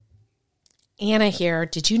Anna here.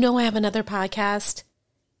 Did you know I have another podcast?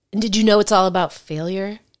 And did you know it's all about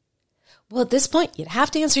failure? Well, at this point, you'd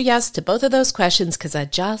have to answer yes to both of those questions because I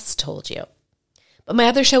just told you. But my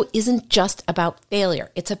other show isn't just about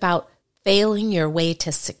failure. It's about failing your way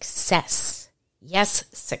to success. Yes,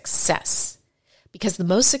 success. Because the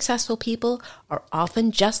most successful people are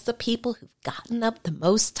often just the people who've gotten up the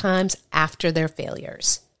most times after their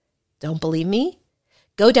failures. Don't believe me?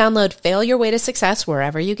 Go download Fail Your Way to Success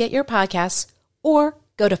wherever you get your podcasts, or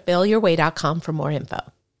go to failyourway.com for more info.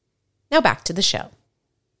 Now back to the show.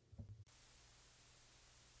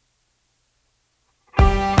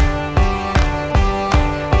 Welcome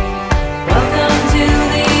to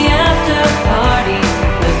the after party.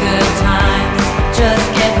 The good times just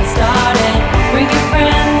getting started. Bring your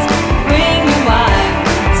friends, bring your wife.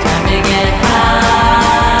 It's time to get high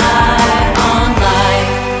on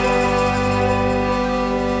life.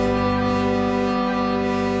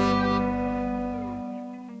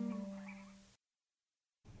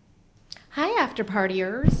 Hi, after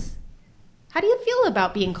partiers. How do you feel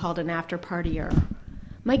about being called an after partier?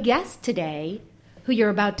 My guest today, who you're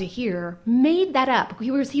about to hear, made that up. He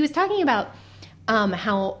was talking about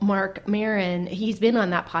how Marc Maron, he's been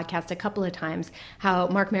on that podcast a couple of times, how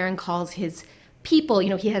Marc Maron calls his people,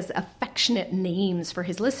 he has affectionate names for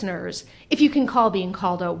his listeners. If you can call being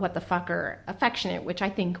called a what the fucker affectionate, which I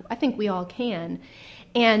think we all can.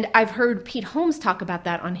 And I've heard Pete Holmes talk about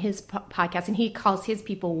that on his podcast, and he calls his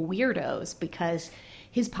people weirdos because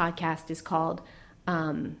his podcast is called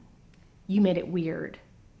You Made It Weird.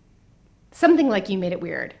 Something like You Made It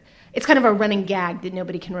Weird. It's kind of a running gag that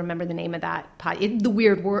nobody can remember the name of that the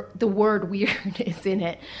word weird is in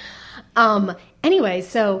it. Anyway,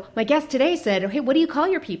 so my guest today said, hey, what do you call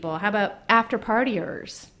your people? How about after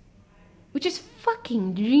partiers? Which is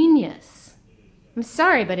fucking genius. I'm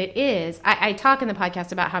sorry, but it is. I talk in the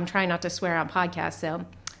podcast about how I'm trying not to swear on podcasts, so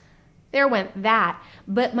there went that.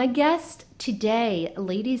 But my guest today,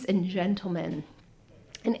 ladies and gentlemen,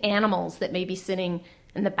 and animals that may be sitting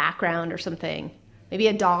in the background or something, maybe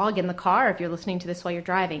a dog in the car if you're listening to this while you're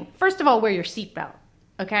driving. First of all, wear your seatbelt,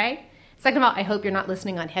 okay? Second of all, I hope you're not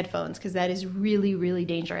listening on headphones because that is really, really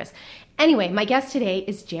dangerous. Anyway, my guest today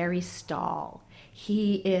is Jerry Stahl.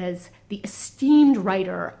 He is the esteemed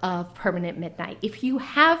writer of Permanent Midnight. If you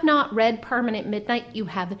have not read Permanent Midnight, you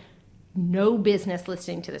have no business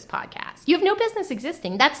listening to this podcast. You have no business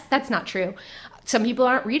existing. That's not true. Some people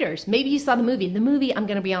aren't readers. Maybe you saw the movie. The movie, I'm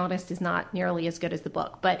going to be honest, is not nearly as good as the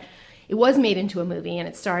book, but it was made into a movie, and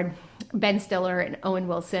it starred Ben Stiller and Owen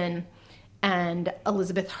Wilson and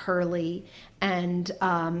Elizabeth Hurley and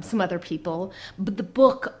some other people. But the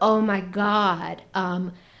book, oh my God,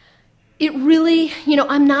 it really,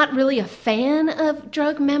 I'm not really a fan of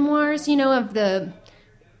drug memoirs,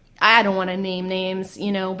 I don't want to name names,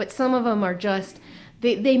 but some of them are just,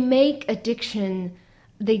 they make addiction,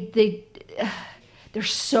 they're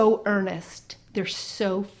so earnest. They're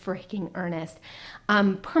so freaking earnest.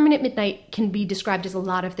 Permanent Midnight can be described as a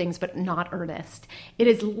lot of things, but not earnest. It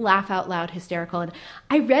is laugh out loud hysterical. And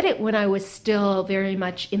I read it when I was still very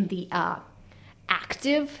much in the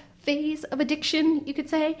active phase of addiction, you could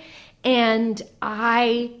say. And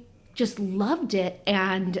I just loved it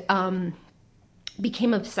and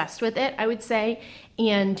became obsessed with it, I would say.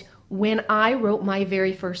 And when I wrote my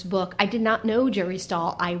very first book, I did not know Jerry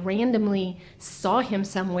Stahl. I randomly saw him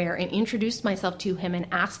somewhere and introduced myself to him and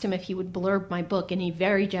asked him if he would blurb my book, and he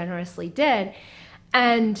very generously did.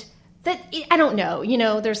 And that, I don't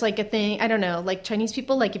know, there's like a thing, I don't know, like Chinese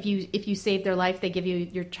people, like if you save their life, they give you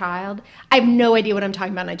your child. I have no idea what I'm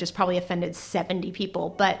talking about, and I just probably offended 70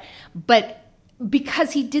 people. But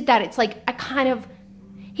because he did that, it's like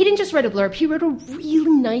he didn't just write a blurb, he wrote a really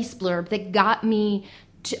nice blurb that got me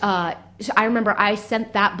so I remember I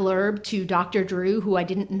sent that blurb to Dr. Drew, who I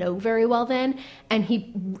didn't know very well then, and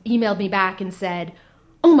he emailed me back and said,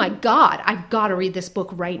 oh my God, I've got to read this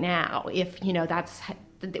book right now.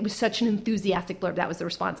 It was such an enthusiastic blurb. That was the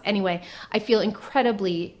response. Anyway, I feel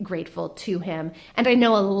incredibly grateful to him. And I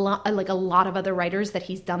know a lot of other writers that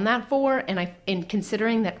he's done that for. And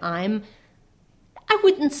considering that I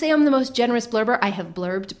wouldn't say I'm the most generous blurber. I have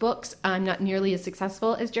blurbed books. I'm not nearly as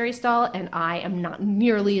successful as Jerry Stahl, and I am not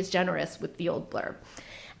nearly as generous with the old blurb.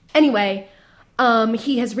 Anyway,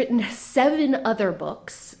 he has written 7 other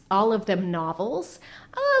books, all of them novels.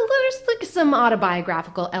 There's like some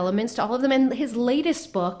autobiographical elements to all of them. And his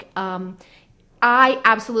latest book, I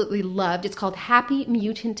absolutely loved. It's called Happy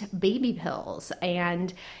Mutant Baby Pills,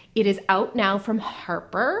 and it is out now from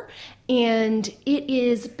Harper, and it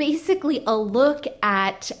is basically a look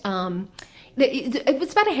at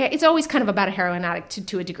It's about it's always kind of about a heroin addict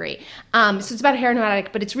to a degree. So it's about a heroin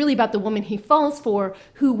addict, but it's really about the woman he falls for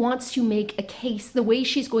who wants to make a case. The way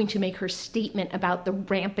she's going to make her statement about the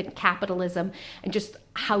rampant capitalism and just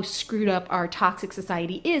how screwed up our toxic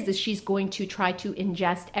society is she's going to try to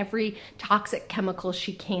ingest every toxic chemical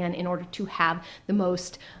she can in order to have the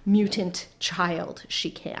most mutant child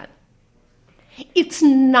she can. It's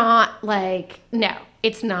not like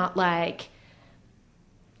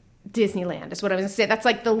Disneyland is what I was going to say. That's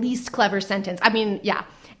like the least clever sentence. I mean, yeah.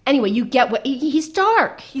 Anyway, you get what he's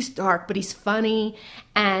dark. He's dark, but he's funny,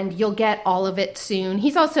 and you'll get all of it soon.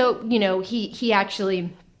 He's also, he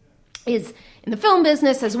actually is in the film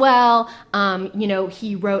business as well.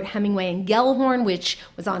 He wrote Hemingway and Gellhorn, which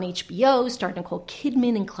was on HBO, starred Nicole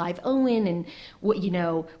Kidman and Clive Owen, and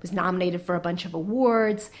was nominated for a bunch of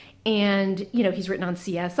awards. And he's written on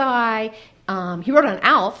CSI. He wrote on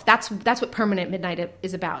Alf. That's what Permanent Midnight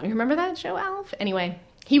is about. You remember that show, Alf? Anyway,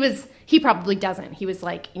 he probably doesn't. He was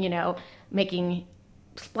like,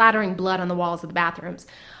 splattering blood on the walls of the bathrooms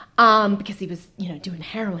because he was, doing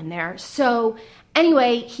heroin there. So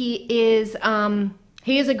anyway, he is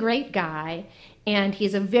a great guy, and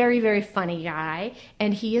he's a very, very funny guy,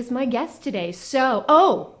 and he is my guest today.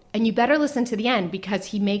 So, and you better listen to the end because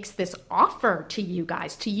he makes this offer to you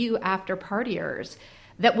guys, to you after partiers,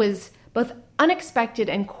 that was both unexpected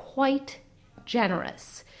and quite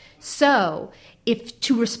generous. So, if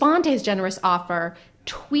to respond to his generous offer,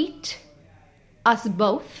 tweet us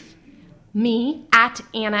both, me at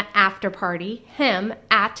Anna Afterparty, him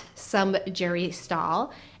at some Jerry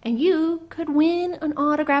Stahl, and you could win an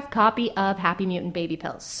autographed copy of Happy Mutant Baby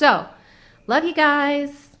Pills. So, love you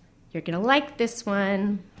guys. You're gonna like this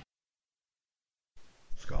one.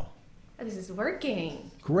 Skull. Oh, this is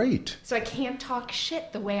working. Great. So I can't talk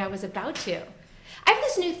shit the way I was about to. I have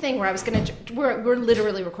this new thing where we're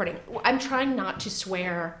literally recording. I'm trying not to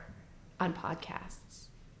swear on podcasts.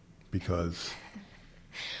 Because?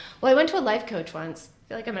 Well, I went to a life coach once. I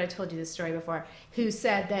feel like I might have told you this story before. Who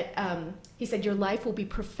said that, he said, your life will be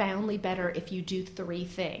profoundly better if you do 3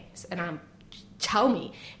 things. And tell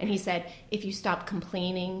me. And he said, if you stop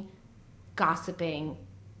complaining, gossiping,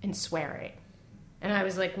 and swearing. And I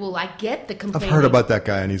was like, well, I get the complaining. I've heard about that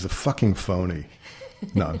guy, and he's a fucking phony.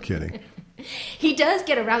 No, I'm kidding. He does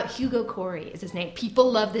get around. Hugo Corey is his name.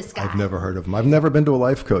 People love this guy. I've never heard of him. I've never been to a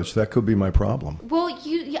life coach. That could be my problem. Well,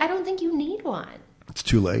 I don't think you need one. It's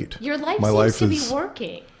too late. Your life seems to be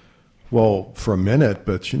working. Well, for a minute,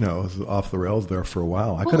 but, it was off the rails there for a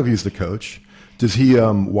while. I could have used a coach. Does he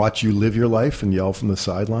watch you live your life and yell from the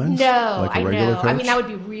sidelines? No, like a regular coach? I mean, that would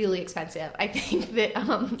be really expensive. I think that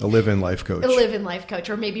a live-in life coach. A live-in life coach,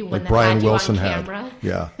 or maybe one like that Brian had you Wilson on had. camera.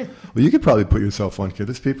 Yeah. Well, you could probably put yourself on camera.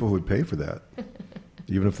 There's people who would pay for that,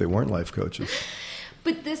 even if they weren't life coaches.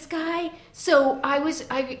 But this guy, so I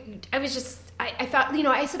thought,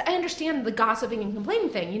 I said, I understand the gossiping and complaining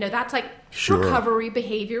thing. That's like recovery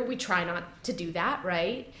behavior. We try not to do that,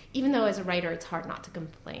 right? Even though as a writer, it's hard not to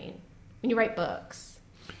complain when you write books.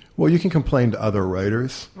 Well, you can complain to other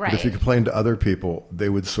writers. Right. But if you complain to other people, they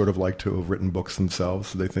would sort of like to have written books themselves,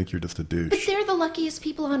 so they think you're just a douche. But they're the luckiest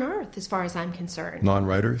people on earth, as far as I'm concerned.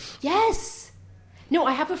 Non-writers? Yes. No,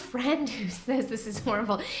 I have a friend who says this is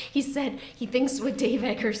horrible. He said he thinks what Dave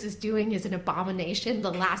Eggers is doing is an abomination.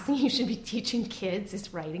 The last thing you should be teaching kids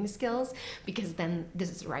is writing skills, because then,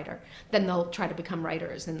 this is a writer, then they'll try to become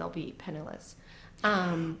writers and they'll be penniless.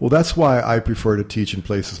 Well, that's why I prefer to teach in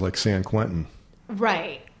places like San Quentin.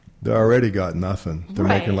 Right. They already got nothing. They're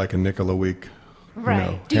Right. making like a nickel a week.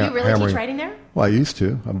 Right. Do you really teach writing there? Well, I used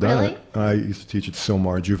to. I've done Really? it. I used to teach at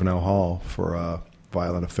Sylmar Juvenile Hall for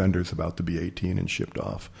violent offenders about to be 18 and shipped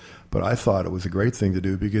off. But I thought it was a great thing to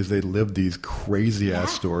do because they lived these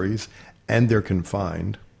crazy-ass stories, and they're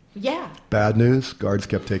confined. Yeah. Bad news, guards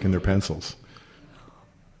kept taking their pencils.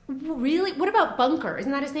 Really? What about Bunker?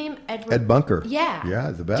 Isn't that his name? Ed Bunker. Yeah.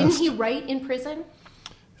 Yeah, the best. Didn't he write in prison?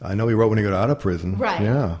 I know he wrote when he got out of prison. Right.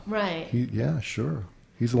 Yeah. Right. Yeah, sure.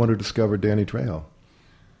 He's the one who discovered Danny Trejo.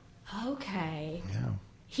 Okay. Yeah.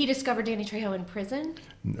 He discovered Danny Trejo in prison?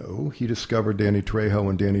 No, he discovered Danny Trejo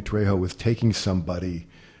when Danny Trejo was taking somebody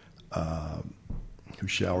who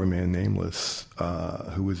shall remain nameless,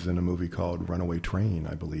 who was in a movie called Runaway Train,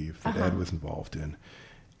 I believe, that Ed was involved in.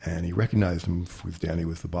 And he recognized him because Danny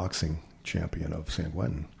was the boxing champion of San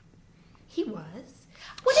Quentin. He was?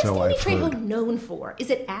 What is So Danny I've Trejo heard. known for? Is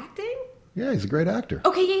it acting? Yeah, he's a great actor.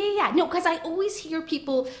 Okay, yeah. No, because I always hear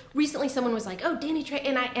people. Recently, someone was like, "Oh, Danny Trejo,"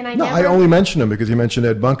 and I No, never. I only mentioned him because he mentioned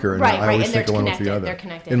Ed Bunker, and Right, I always and think they're of one with the connected, other. they're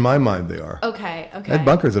connected. In my mind, they are. Okay. Ed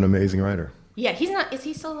Bunker's an amazing writer. Yeah, he's not. Is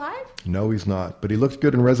he still alive? No, he's not. But he looked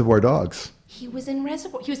good in Reservoir Dogs. He was in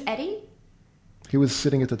Reservoir. He was Eddie. He was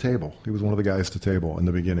sitting at the table. He was one of the guys at the table in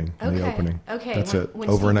the beginning, in the opening. Okay. That's it. When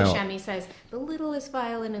Over Steve and out. Buscemi says, the littlest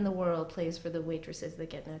violin in the world plays for the waitresses that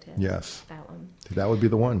get no tips. Yes. That one. That would be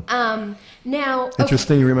the one. Now, okay.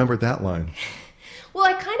 Interesting you remembered that line. Well,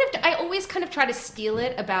 I always kind of try to steal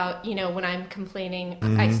it about, when I'm complaining.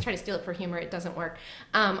 I just try to steal it for humor. It doesn't work.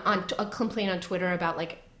 I'll complain on Twitter about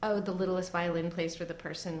the littlest violin plays for the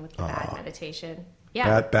person with the bad meditation.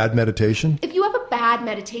 Yeah. Bad meditation? If you have a bad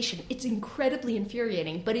meditation, it's incredibly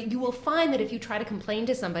infuriating. But you will find that if you try to complain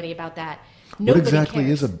to somebody about that, nobody What exactly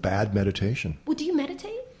cares. is a bad meditation? Well, do you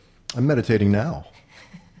meditate? I'm meditating now.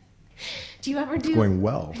 Do you ever It's going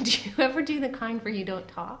well. Do you ever do the kind where you don't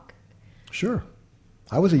talk? Sure.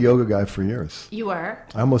 I was a yoga guy for years. You were?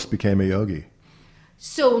 I almost became a yogi.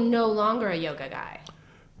 So no longer a yoga guy.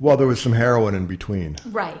 Well, there was some heroin in between.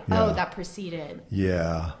 Right. Yeah. Oh, that preceded.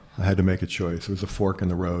 Yeah. I had to make a choice. It was a fork in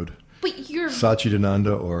the road. But you're...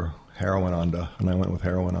 Satchidananda or Heroinanda, and I went with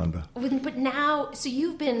Heroinanda. But now, so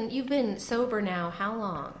you've been sober now how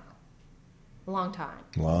long? A long time.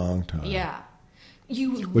 Long time. Yeah.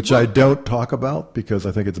 Which I don't talk about because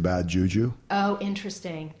I think it's bad juju. Oh,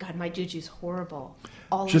 interesting. God, my juju's horrible.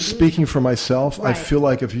 Just speaking for myself, Right. I feel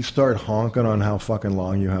like if you start honking on how fucking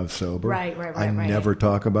long you have sober, Right. I never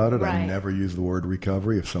talk about it. I Right. never use the word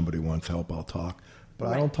recovery. If somebody wants help, I'll talk. But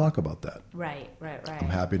I Right. don't talk about that. Right. I'm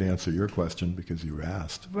happy to answer your question because you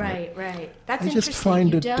asked. Right. That's I interesting. just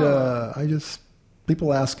find You it, don't.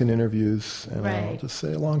 people ask in interviews, and I'll Right. just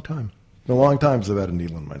say a long time. A long time since I've had a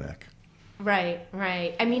needle in my neck. Right.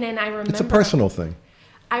 I mean, and I remember... It's a personal thing.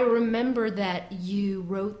 I remember that you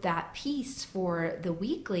wrote that piece for The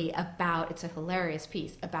Weekly about, it's a hilarious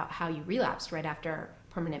piece, about how you relapsed right after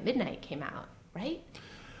Permanent Midnight came out, right?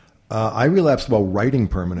 I relapsed while writing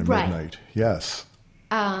Permanent Right. Midnight, yes.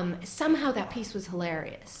 Somehow that piece was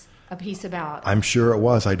hilarious. A piece about... I'm sure it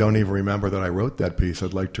was. I don't even remember that I wrote that piece.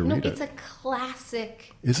 I'd like to read it's it. a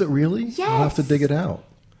classic... Is it really? Yes. I'll have to dig it out.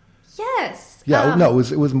 Yes. Yeah, no,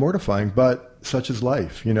 it was mortifying, but such is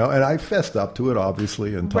life, And I fessed up to it,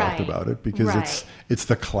 obviously, and talked Right. about it because Right. it's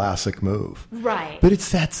the classic move. Right. But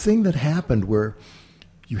it's that thing that happened where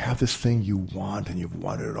you have this thing you want, and you've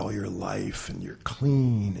wanted it all your life, and you're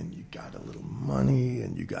clean, and you got a little money,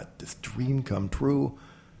 and you got this dream come true,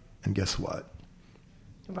 and guess what?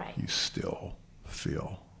 Right. You still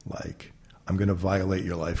feel like I'm going to violate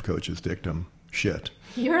your life coach's dictum. Shit.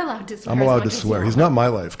 You're allowed to swear. I'm as allowed much to as swear. you He's want. not my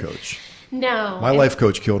life coach. No. My life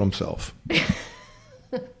coach killed himself.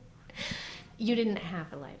 You didn't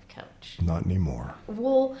have a life coach. Not anymore.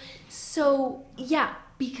 Well, so yeah,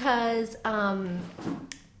 because I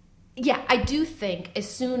do think as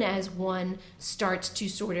soon as one starts to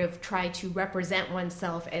sort of try to represent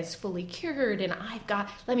oneself as fully cured, and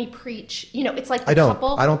let me preach. It's like I don't.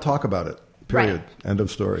 couple. I don't talk about it. Period. Right. End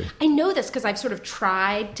of story. I know this because I've sort of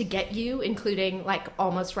tried to get you, including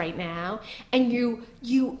almost right now. And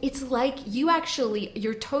it's like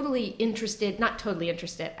you're totally interested, not totally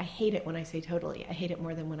interested. I hate it when I say totally. I hate it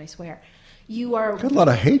more than when I swear. You are. Got a lot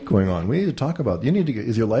of hate going on. We need to talk about.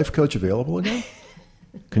 Is your life coach available again?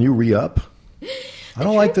 Can you re-up? I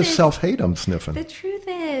don't like this self-hate I'm sniffing. The truth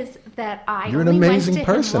is that You're an only went amazing to him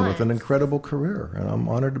person with an once. incredible career, and I'm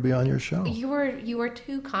honored to be on your show. You are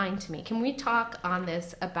too kind to me. Can we talk on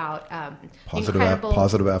this about Positive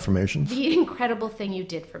affirmations. the incredible thing you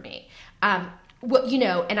did for me?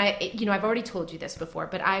 Well, and I've already told you this before,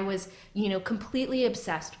 but I was, completely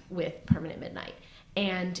obsessed with Permanent Midnight.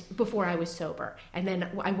 And before I was sober, and then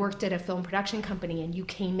I worked at a film production company, and you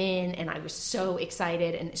came in, and I was so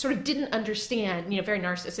excited, and sort of didn't understand, very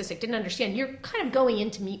narcissistic, didn't understand. You're kind of going in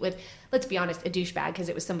to meet with, let's be honest, a douchebag, because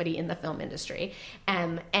it was somebody in the film industry,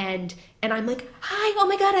 and I'm like, hi, oh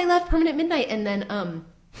my god, I love Permanent Midnight, and then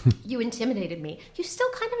you intimidated me. You still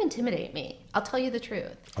kind of intimidate me. I'll tell you the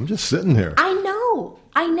truth. I'm just sitting here. I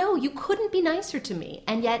know. You couldn't be nicer to me,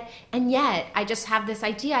 and yet, I just have this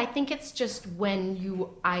idea. I think it's just when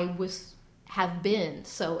I have been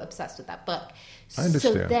so obsessed with that book. I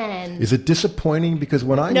understand. So then, is it disappointing? Because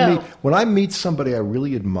when I meet somebody I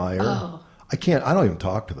really admire, I don't even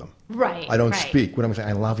talk to them. Right. I don't speak. When I'm saying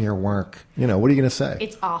I love your work, what are you going to say?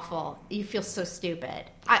 It's awful. You feel so stupid.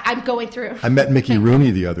 I'm going through. I met Mickey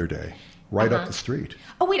Rooney the other day, right up the street.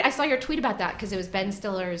 Oh wait, I saw your tweet about that because it was Ben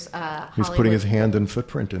Stiller's Hollywood. He's putting his hand and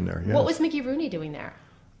footprint in there. Yes. What was Mickey Rooney doing there?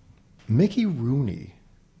 Mickey Rooney,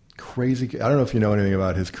 crazy. I don't know if you know anything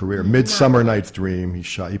about his career. Midsummer Night's Dream.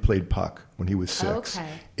 He played Puck when he was 6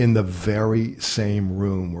 in the very same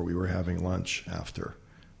room where we were having lunch after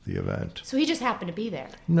the event. So he just happened to be there.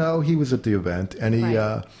 No, he was at the event, and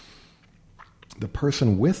the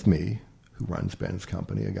person with me who runs Ben's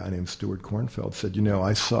company, a guy named Stuart Kornfeld, said,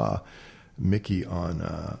 I saw Mickey on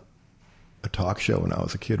a talk show when I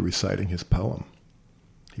was a kid reciting his poem.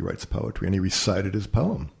 He writes poetry, and he recited his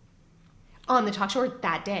poem. On the talk show or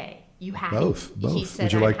that day? You had Both. He said,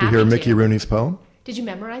 Would you "I'm like to happy hear Mickey Rooney's poem? Did you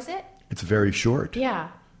memorize it? It's very short. Yeah.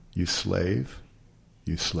 You slave,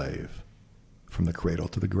 from the cradle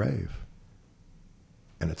to the grave.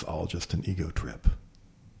 And it's all just an ego trip.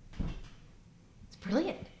 It's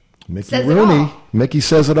brilliant. Mickey Says it Rooney. all. Mickey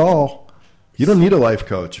says it all. You don't need a life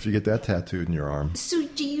coach if you get that tattooed in your arm. So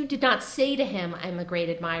you did not say to him, I'm a great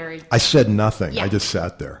admirer. I said nothing. Yeah. I just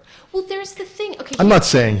sat there. Well, there's the thing. Okay. I'm not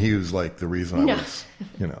saying he was like the reason No. I was,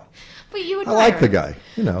 you know. But you I admire like the him. guy,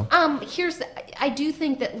 you know. I do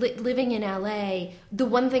think that living in LA, the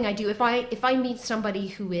one thing I do, if I meet somebody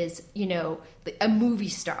who is, you know, a movie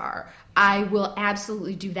star, I will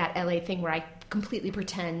absolutely do that LA thing where I completely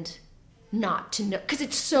pretend not to know, because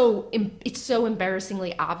it's so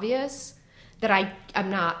embarrassingly obvious that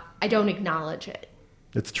I don't acknowledge it.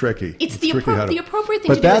 It's tricky. It's tricky how the appropriate thing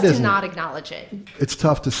but to do that is to isn't- not acknowledge it. It's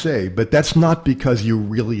tough to say, but that's not because you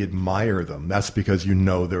really admire them. That's because you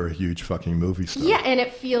know they're a huge fucking movie star. Yeah, and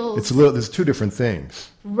it feels There's two different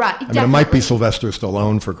things. right. I mean, it might be Sylvester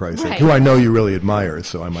Stallone, for Christ's sake, Right. who I know you really admire,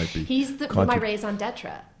 so I might be. He's my contra- raison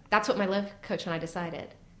d'etre. That's what my life coach and I decided.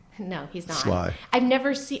 No, he's not. Sly. I've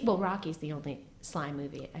never seen. Well, Rocky's the only Sly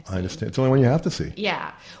movie I've seen. I understand. It's the only one you have to see.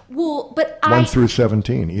 Yeah. Well, but 1 through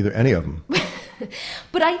 17, either any of them.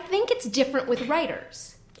 But I think it's different with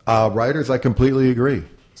writers. Writers, I completely agree.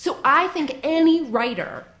 So I think any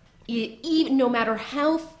writer, even no matter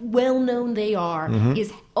how well known they are, Mm-hmm.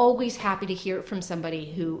 is always happy to hear it from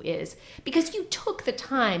somebody who is, because you took the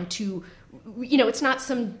time to, you know, it's not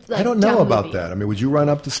some. Like, I don't know dumb about movie. that. I mean, would you run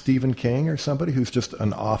up to Stephen King or somebody who's just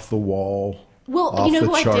an off-the-wall, Well, you know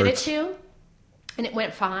who I did it off-the-charts? to, and it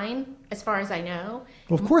went fine, as far as I know.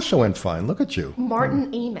 Well, of course it went fine. Look at you. Martin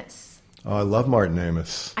Amos. Oh, I love Martin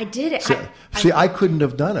Amos. I did it. See, I couldn't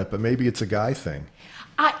have done it, but maybe it's a guy thing.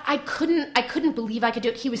 I couldn't believe I could do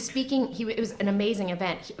it. He was speaking. It was an amazing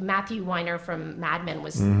event. Matthew Weiner from Mad Men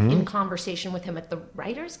was Mm-hmm. in conversation with him at the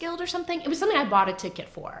Writers Guild or something. It was something I bought a ticket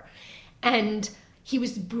for, and he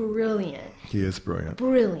was brilliant, He is brilliant.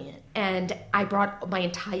 brilliant. And I brought my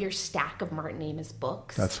entire stack of Martin Amos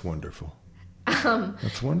books. That's wonderful.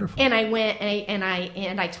 That's wonderful. and I went and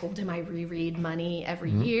I told him I reread Money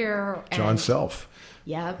every year. John and, Self.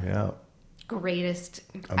 Yep. Yeah. Greatest.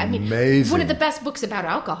 Amazing. One of the best books about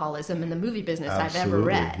alcoholism in the movie business I've ever Absolutely.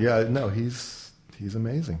 read. Yeah, no, he's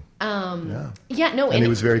amazing. Yeah, no, And he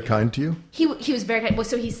was very kind to you? he was very kind. Well,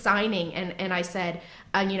 so he's signing, and I said,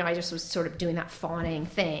 you know, I just was sort of doing that fawning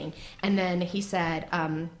thing, and then he said,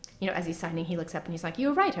 you know, as he's signing, he looks up and he's like, "You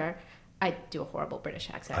a writer?" I do a horrible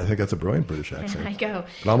British accent. I think that's a brilliant British accent. And I go,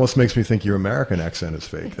 It almost makes me think your American accent is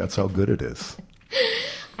fake. That's how good it is.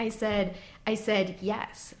 I said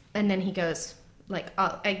yes, and then he goes like,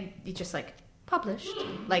 he just like published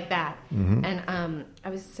like that, and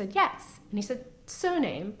I said yes, and he said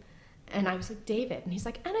surname, and I was like David, and he's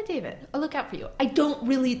like Anna David, I'll look out for you. I don't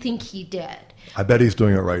really think he did. I bet he's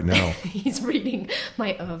doing it right now. He's reading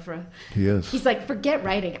my oeuvre. He is. He's like, forget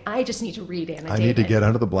writing. I just need to read Anna I David. need to get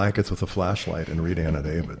under the blankets with a flashlight and read Anna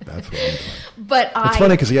David. That's what I'm doing. But It's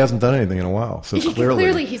funny because he hasn't done anything in a while. So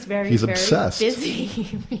clearly he's very obsessed.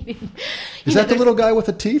 busy reading. Is that the little guy with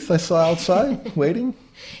the teeth I saw outside waiting?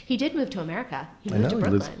 He did move to America. He I moved know. to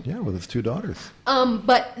He lives, Brooklyn. with his 2 daughters.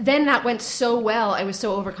 But then that went so well. I was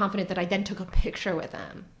so overconfident that I then took a picture with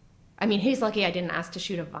him. I mean, he's lucky I didn't ask to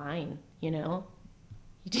shoot a Vine, you know?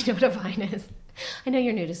 Do you know what a Vine is? I know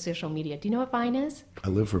you're new to social media. Do you know what Vine is? I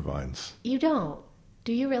live for vines. You don't.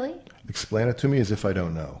 Do you really? Explain it to me as if I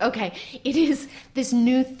don't know. Okay, it is this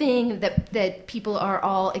new thing that people are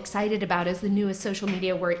all excited about as the newest social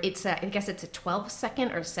media, where I guess it's a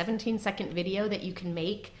 12-second or 17-second video that you can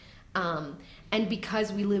make. And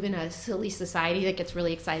because we live in a silly society that gets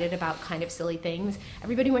really excited about kind of silly things,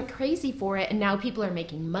 everybody went crazy for it, and now people are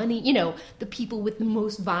making money. You know, the people with the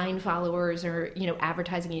most Vine followers or, you know,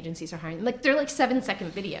 advertising agencies are hiring. Like, they're like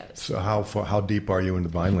 7-second videos. So how deep are you into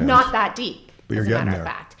Vineland? Not that deep. But you're as a getting matter there.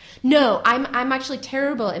 of fact. No, I'm actually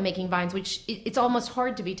terrible at making vines, which it's almost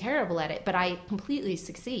hard to be terrible at it, but I completely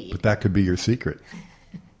succeed. But that could be your secret.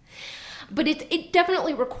 But it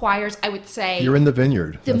definitely requires, I would say, You're in the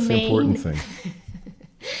vineyard. The That's the important main- thing.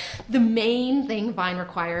 the main thing Vine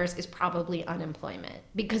requires is probably unemployment,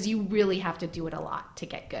 because you really have to do it a lot to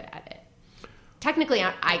get good at it. Technically,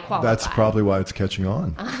 I qualify. That's probably why it's catching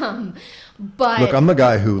on. But Look, I'm the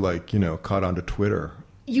guy who, like, you know, caught onto Twitter.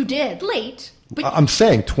 you did late. I'm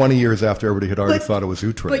saying 20 years after everybody had already thought it was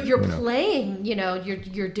Outre. But you're playing,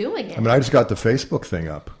 you're doing it. I mean, I just got the Facebook thing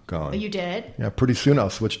up going. Oh, you did? Yeah, pretty soon I'll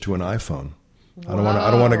switch to an iPhone. I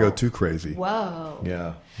don't want to go too crazy. Whoa.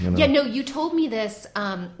 Yeah. Yeah, no, you told me this.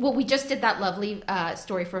 We just did that lovely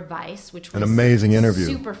story for Vice, which was an amazing interview,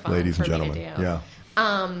 super fun, ladies and for me to gentlemen. do.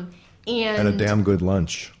 Yeah. And a damn good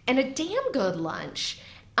lunch. And a damn good lunch.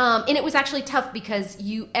 And it was actually tough because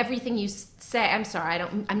everything you say, I'm sorry,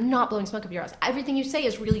 I'm not blowing smoke up your ass. Everything you say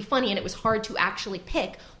is really funny, and it was hard to actually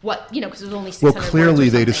pick what, because it was only 600 Well, clearly words or they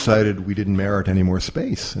something. decided we didn't merit any more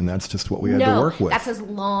space, and that's just what we had to work with. That's as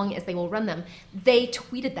long as they will run them. They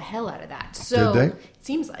tweeted the hell out of that. So Did they? It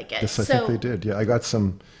seems like it. Yes, I think they did. Yeah, I got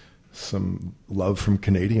some love from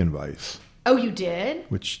Canadian Vice. Oh, you did?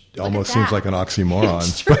 Which Look almost at seems that. like an oxymoron.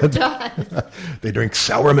 It sure does. They drink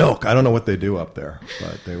sour milk. I don't know what they do up there,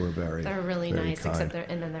 but they were very They're really very nice, kind.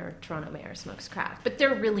 and then their Toronto mayor smokes crack. But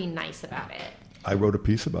they're really nice about it. I wrote a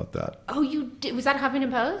piece about that. Oh, you did? Was that Huffington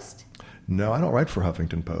Post? No, I don't write for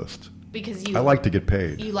Huffington Post. Because I like to get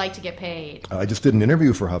paid. You like to get paid. I just did an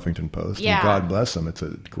interview for Huffington Post. Yeah. And God bless him. It's a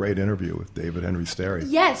great interview with David Henry Sterry.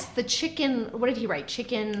 Yes, the chicken. What did he write?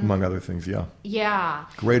 Chicken. Among other things, yeah. Yeah.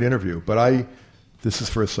 Great interview. But this is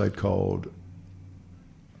for a site called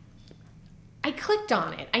I clicked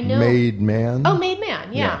on it. I know. Made Man. Oh, Made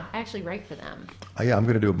Man. Yeah. Yeah. I actually write for them. Yeah, I'm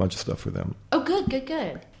going to do a bunch of stuff for them. Oh,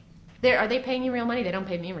 good. Are they paying you real money? They don't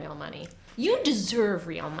pay me real money. You deserve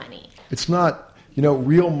real money. It's not,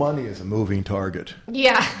 real money is a moving target.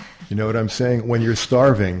 Yeah. You know what I'm saying? When you're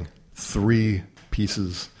starving, 3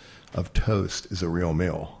 pieces of toast is a real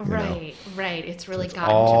meal. you know? Right. It's really It's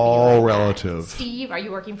gotten all to be like relative. That. Steve, are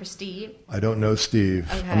you working for Steve? I don't know Steve.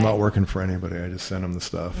 Okay. I'm not working for anybody. I just send him the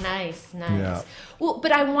stuff. Nice. Yeah. Well,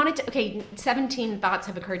 but I wanted to. 17 thoughts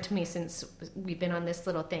have occurred to me since we've been on this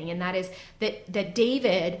little thing, and that is that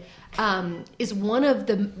David is one of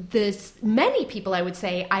the many people I would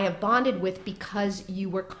say I have bonded with because you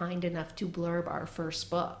were kind enough to blurb our first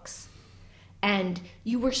books. And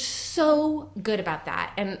you were so good about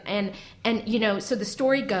that. And so the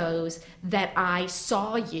story goes that I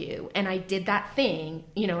saw you and I did that thing,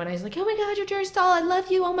 and I was like, oh my God, you're Jerry Stahl. I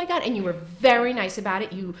love you. Oh my God. And you were very nice about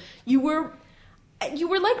it. You were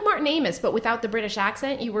like Martin Amis, but without the British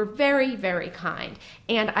accent. You were very, very kind.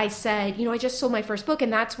 And I said, I just sold my first book.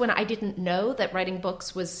 And that's when I didn't know that writing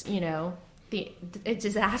books was, a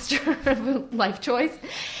disaster of a life choice.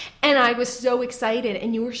 And I was so excited.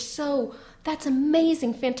 And you were so... That's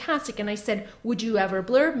amazing, fantastic. And I said, would you ever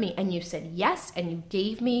blurb me? And you said yes, and you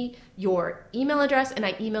gave me your email address, and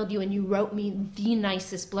I emailed you, and you wrote me the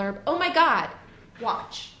nicest blurb. Oh my God,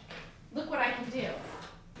 watch. Look what I can do.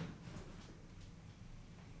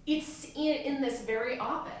 It's in this very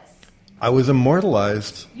office. I was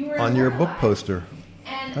immortalized You were on your book immortalized. poster.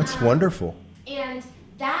 And, That's wonderful. And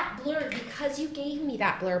that blurb, because you gave me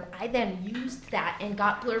that blurb, I then used that and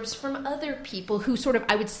got blurbs from other people who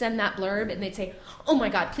I would send that blurb and they'd say, oh my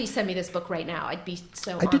God, please send me this book right now. I'd be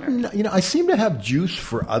so honored. I seem to have juice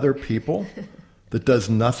for other people that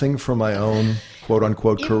does nothing for my own quote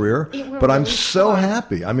unquote career, but I'm really so smart.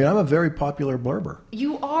 happy. I mean, I'm a very popular blurber.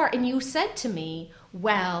 You are, and you said to me,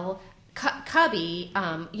 well, Cubby,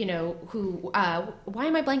 who, why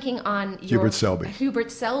am I blanking on Hubert Selby.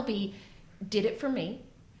 Hubert Selby did it for me.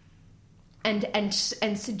 And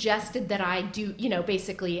suggested that I do,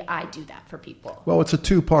 basically I do that for people. Well, it's a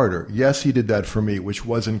 2-parter. Yes, he did that for me, which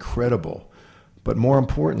was incredible. But more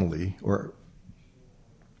importantly, or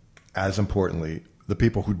as importantly, the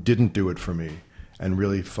people who didn't do it for me and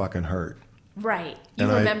really fucking hurt. Right. You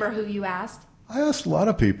And remember who you asked? I asked a lot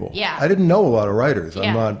of people. Yeah. I didn't know a lot of writers.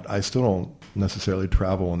 Yeah. I still don't necessarily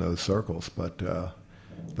travel in those circles, but though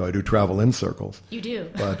I do travel in circles. You do.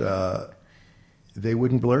 But they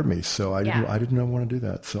wouldn't blurb me, so I didn't want to do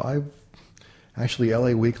that. So actually,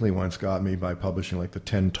 LA Weekly once got me by publishing like the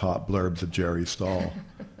 10 top blurbs of Jerry Stahl,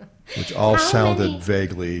 which all How sounded many?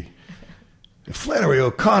 Vaguely. If Flannery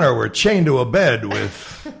O'Connor were chained to a bed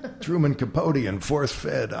with Truman Capote and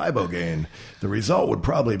force-fed ibogaine, the result would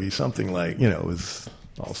probably be something like, it was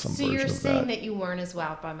all some So version you're of saying that. that you weren't as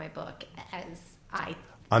wowed by my book as I.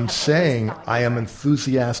 I'm have saying always thought I you am were.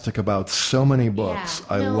 enthusiastic about so many books.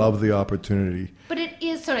 Yeah, I no. love the opportunity. But it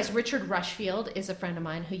is so nice. Richard Rushfield is a friend of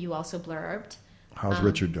mine who you also blurbed. How's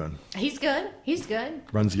Richard doing? He's good. He's good.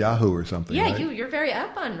 Runs Yahoo or something, Yeah, right? you're very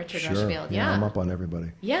up on Richard Sure. Rushfield. Yeah, I'm up on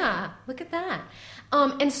everybody. Yeah, look at that.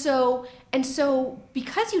 And so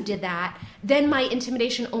because you did that, then my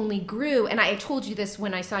intimidation only grew. And I told you this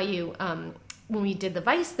when I saw you when we did the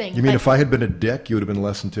Vice thing. You mean but- if I had been a dick, you would have been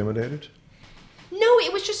less intimidated? No, no,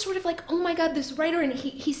 it was just sort of like, oh my God, this writer, and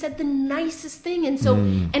he said the nicest thing, and so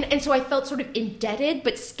and so I felt sort of indebted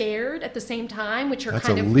but scared at the same time, which are That's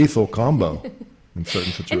kind a of lethal combo in certain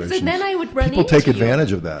And situations. so then I would run People into take you.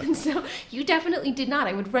 advantage of that. And so you definitely did not.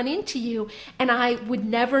 I would run into you, and I would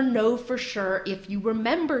never know for sure if you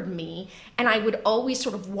remembered me, and I would always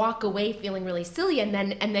sort of walk away feeling really silly, and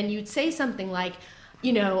then you'd say something like,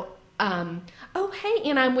 oh, hey,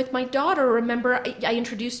 and I'm with my daughter. Remember, I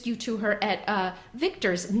introduced you to her at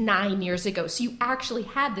Victor's 9 years ago. So you actually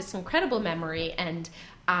had this incredible memory, and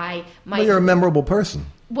Well, you're a memorable person.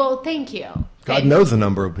 Well, thank you. God knows the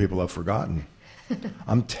number of people I've forgotten.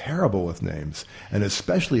 I'm terrible with names, and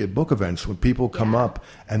especially at book events when people come Yeah. up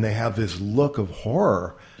and they have this look of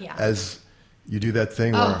horror Yeah. as you do that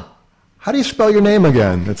thing where, how do you spell your name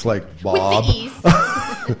again? It's like Bob, With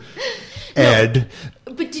the E's. Ed.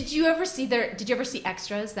 But did you ever see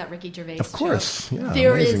Extras, that Ricky Gervais Of course, show? yeah,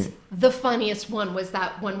 There is amazing. the funniest one was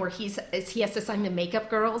that one where he has to sign the makeup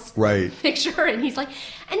girl's Right. picture, and he's like,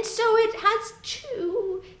 and so it has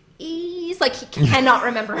 2 E's. Like, he cannot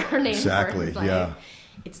remember her name. Exactly, It's like, yeah.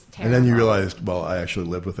 It's And terrible. then you realized, well, I actually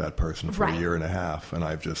lived with that person for Right. a year and a half, and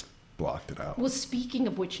I've just blocked it out. Well, speaking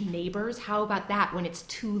of which, Neighbors, how about that? When it's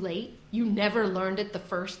too late, you never learned it the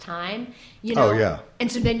first time, Oh, yeah.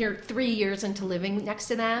 And so then you're 3 years into living next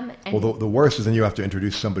to them, and Well, the worst is then you have to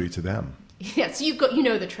introduce somebody to them. yeah, so you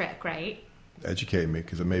know the trick, right? Educate me,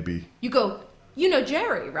 because it may be... You go, you know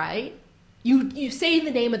Jerry, right? You say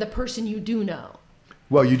the name of the person you do know.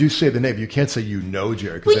 Well, you do say the name. You can't say you know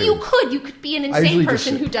Jerry. 'cause Well, they- you could be an I insane usually just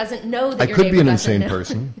person say- who doesn't know that I your could neighbor be an doesn't insane know.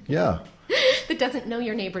 person. Yeah. That doesn't know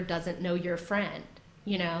your neighbor doesn't know your friend,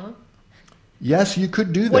 Yes, you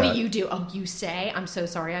could do that. What do you do? Oh, you say, I'm so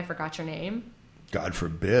sorry, I forgot your name. God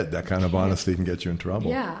forbid. That kind of honesty can get you in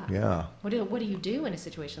trouble. Yeah. Yeah. What do you do in a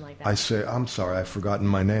situation like that? I say, I'm sorry, I've forgotten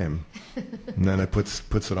my name. And then it puts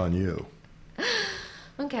it on you.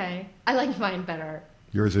 Okay. I like mine better.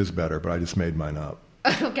 Yours is better, but I just made mine up.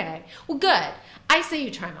 Okay. Well, good. I say you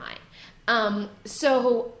try mine.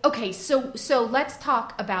 So let's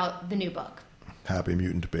talk about the new book, Happy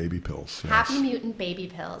Mutant Baby Pills. Yes. Happy Mutant Baby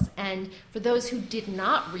Pills. And for those who did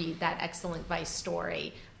not read that excellent Vice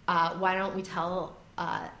story, why don't we tell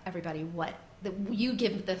everybody what you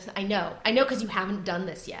give this? I know, because you haven't done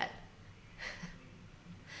this yet.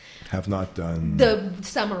 Have not done... The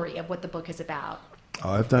summary of what the book is about.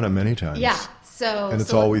 Oh, I've done it many times. Yeah. So And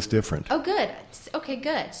it's so- always different. Oh, good. Okay,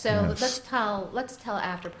 good. So Yes. let's tell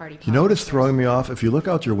after party. You know what is politics. throwing me off? If you look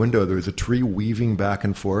out your window, there's a tree weaving back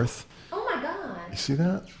and forth. Oh my God. You see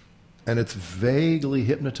that? And it's vaguely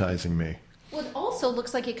hypnotizing me. Well, it also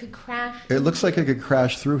looks like it could crash. It looks like it could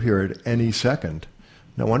crash through here at any second.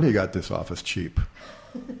 No wonder you got this office cheap.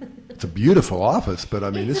 It's a beautiful office, but I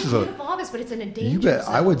mean, It's this is a a... beautiful office, but it's in a danger You bet.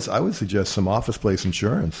 zone. I would suggest some office place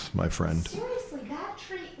insurance, my friend. Seriously, that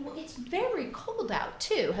tree. Well, it's very cold out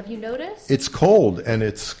too. Have you noticed? It's cold and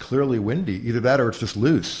it's clearly windy. Either that or it's just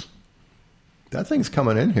loose. That thing's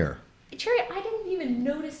coming in here. Cherry, I didn't even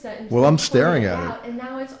notice that. Until Well, I'm you pointed staring at out, and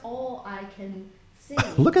now it's all I can see.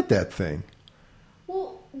 Look at that thing.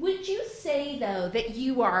 Well, would you say though that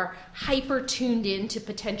you are hyper tuned into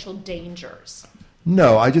potential dangers?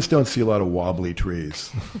 No, I just don't see a lot of wobbly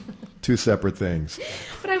trees. Two separate things.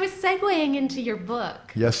 But I was segueing into your book.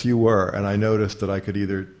 Yes, you were. And I noticed that I could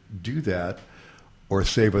either do that or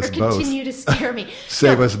save us Or both. continue to scare me.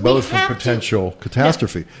 Save No, us we both from have to- potential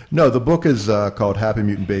catastrophe. No, the book is called Happy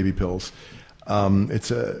Mutant Baby Pills.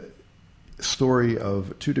 It's a story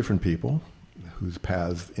of two different people whose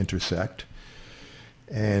paths intersect.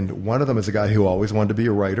 And one of them is a guy who always wanted to be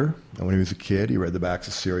a writer. And when he was a kid, he read the backs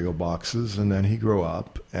of cereal boxes. And then he grew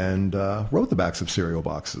up and wrote the backs of cereal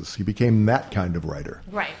boxes. He became that kind of writer.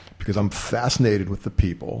 Right. Because I'm fascinated with the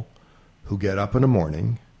people who get up in the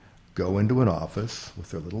morning, go into an office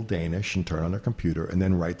with their little Danish and turn on their computer and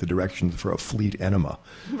then write the directions for a fleet enema.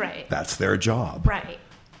 Right. That's their job. Right.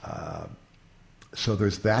 So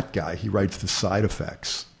there's that guy. He writes the side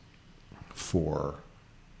effects for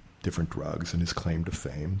different drugs, and his claim to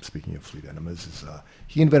fame, speaking of fleet enemas, is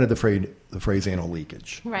he invented the phrase anal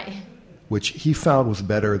leakage, Right. which he found was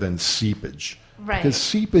better than seepage. Right. Because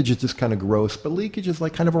seepage is just kind of gross, but leakage is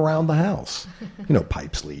like kind of around the house.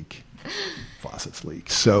 Pipes leak, faucets leak.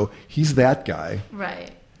 So he's that guy.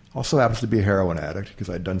 Right. Also happens to be a heroin addict because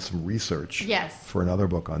I'd done some research Yes. for another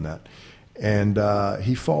book on that. And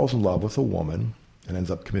he falls in love with a woman and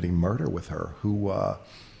ends up committing murder with her, who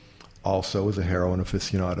also is a heroin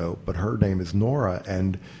aficionado, but her name is Nora.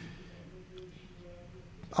 And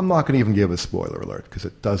I'm not going to even give a spoiler alert because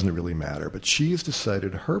it doesn't really matter, but she's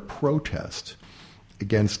decided her protest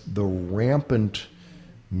against the rampant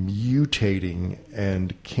mutating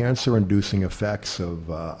and cancer-inducing effects of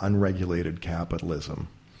unregulated capitalism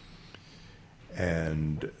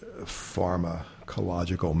and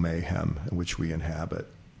pharmacological mayhem in which we inhabit,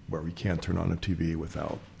 where we can't turn on a TV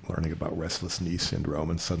without learning about restless knee syndrome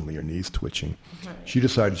and suddenly your knee's twitching. Right. She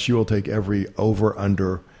decided she will take every over,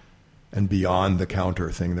 under, and beyond the counter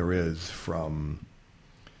thing there is, from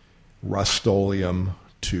Rust-Oleum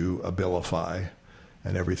to Abilify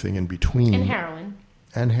and everything in between.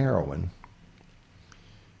 And heroin.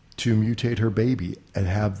 To mutate her baby and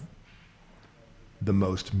have the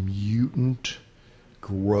most mutant,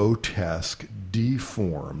 grotesque,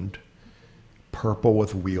 deformed, purple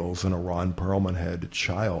with wheels and a Ron Perlman head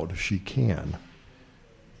child she can.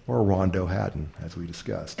 Or Rondo Hatton, as we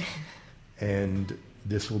discussed. And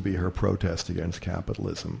this will be her protest against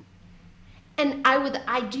capitalism. And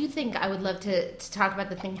I do think I would love to talk about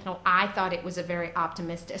the thing how I thought it was a very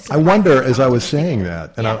optimistic. I wonder, as I was saying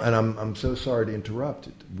optimistic. that, and I'm so sorry to interrupt,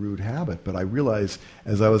 rude habit, but I realized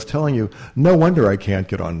as I was telling you, no wonder I can't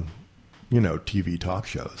get on, TV talk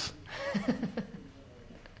shows.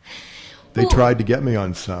 They tried to get me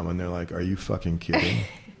on some, and they're like, "Are you fucking kidding?"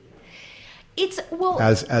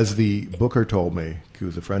 As the booker told me, who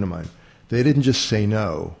was a friend of mine, they didn't just say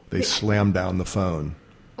no; they slammed down the phone.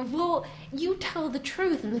 Well, you tell the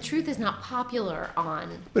truth, and the truth is not popular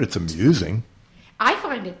on. But it's amusing. I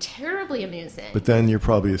find it terribly amusing. But then you're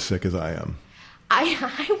probably as sick as I am.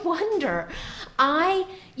 I wonder.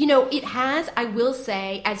 It has, I will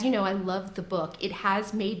say, as you know, I love the book. It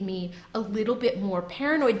has made me a little bit more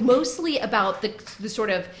paranoid, mostly about the sort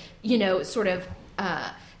of,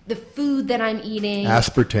 the food that I'm eating.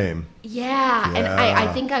 Aspartame. Yeah. And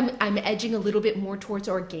I think I'm edging a little bit more towards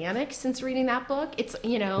organic since reading that book. It's,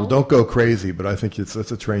 Well, don't go crazy, but I think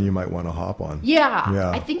that's a train you might want to hop on.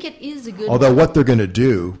 Yeah. I think it is a good Although what they're going to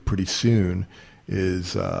do pretty soon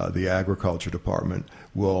is the agriculture department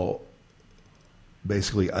will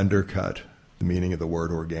basically undercut the meaning of the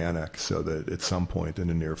word organic so that at some point in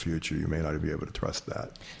the near future you may not be able to trust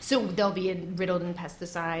that. So they'll be riddled in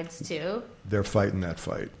pesticides too? They're fighting that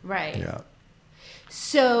fight. Right. Yeah.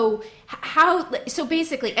 So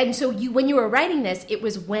basically, and so when you were writing this, it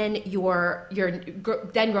was when your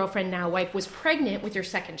then girlfriend, now wife, was pregnant with your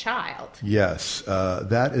second child. Yes.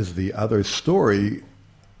 That is the other story,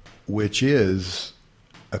 which is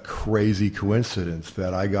a crazy coincidence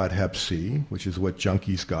that I got Hep C, which is what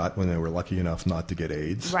junkies got when they were lucky enough not to get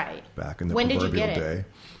AIDS. Right. Back in the When did proverbial you get day. it?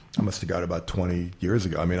 I must have got it about 20 years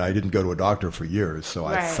ago. I mean, I didn't go to a doctor for years, so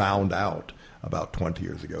I Right. found out about 20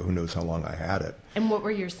 years ago. Who knows how long I had it. And what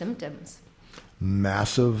were your symptoms?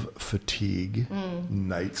 Massive fatigue,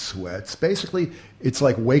 night sweats. Basically, it's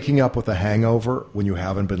like waking up with a hangover when you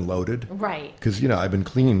haven't been loaded. Right. Because, I've been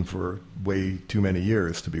clean for way too many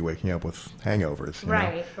years to be waking up with hangovers.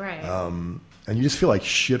 Right. And you just feel like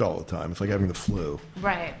shit all the time. It's like having the flu.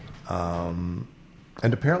 Right. And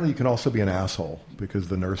apparently you can also be an asshole because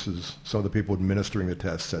the nurses, some of the people administering the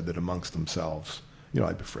test said that amongst themselves,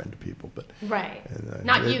 I befriend people, but... Right. And,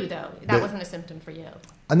 Not you, though. That wasn't a symptom for you.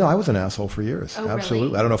 No, I was an asshole for years. Oh, Absolutely.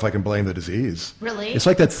 really? I don't know if I can blame the disease. Really? It's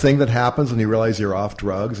like that thing that happens when you realize you're off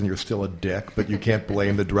drugs and you're still a dick, but you can't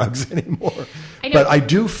blame the drugs anymore. I know. But I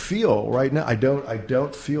do feel right now, I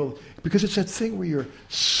don't feel, because it's that thing where you're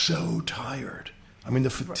so tired. I mean, the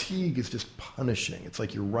fatigue is just punishing. It's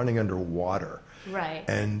like you're running underwater. Right.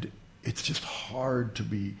 And it's just hard to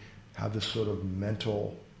have this sort of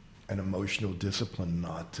mental and emotional discipline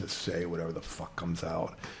not to say whatever the fuck comes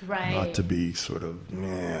out. Right. Not to be sort of,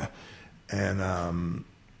 meh. And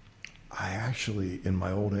I actually, in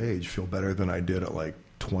my old age, feel better than I did at like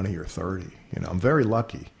 20 or 30. I'm very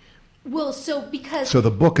lucky. Well, so the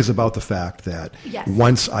book is about the fact that Yes.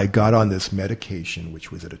 once I got on this medication, which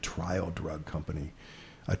was at a trial drug company,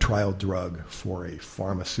 a trial drug for a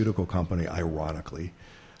pharmaceutical company, ironically,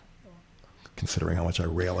 considering how much I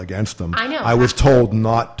rail against them, I know. I was told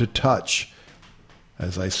not to touch,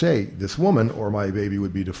 as I say, this woman or my baby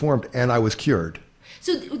would be deformed, and I was cured.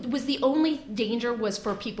 So was the only danger was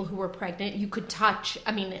for people who were pregnant? You could touch.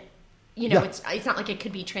 I mean, Yeah. it's not like it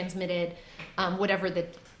could be transmitted. Whatever the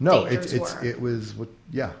No, dangers were. it was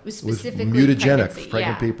specifically mutagenic, pregnancy,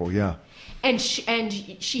 pregnant people. Yeah. And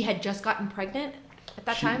she had just gotten pregnant at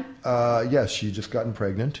that time. Yes, she had just gotten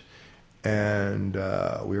pregnant, and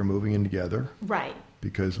we were moving in together. Right.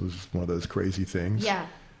 Because it was one of those crazy things. Yeah.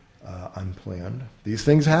 Unplanned. These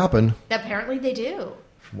things happen, Apparently they do.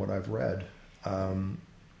 from what I've read.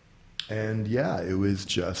 And yeah, it was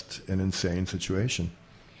just an insane situation.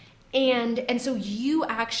 And so you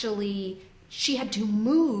actually, she had to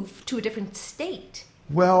move to a different state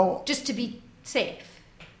Well, just to be safe.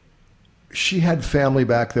 she had family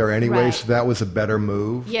back there anyway, Right. so that was a better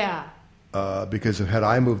move. Yeah. Because had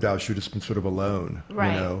I moved out, she would have just been sort of alone.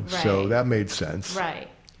 Right, You know? right. So that made sense. Right.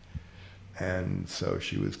 And so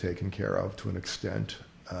she was taken care of to an extent.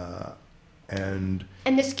 And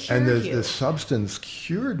this cured you. the substance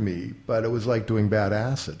cured me, but it was like doing bad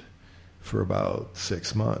acid for about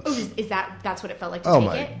 6 months. Oh, that's what it felt like to Oh take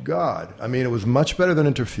my it? God. I mean, it was much better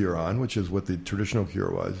than interferon, which is what the traditional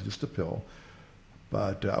cure was, just a pill.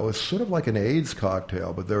 But it was sort of like an AIDS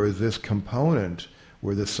cocktail, but there was this component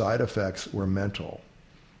where the side effects were mental.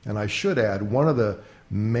 And I should add, one of the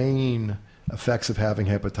main effects of having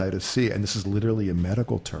hepatitis C, and this is literally a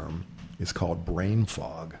medical term, is called brain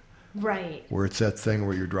fog, Right. where it's that thing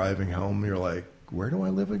where you're driving home and you're like, where do I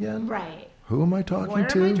live again? Right. Who am I talking Where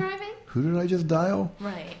to? am I driving? Who did I just dial?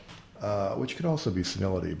 Right. Which could also be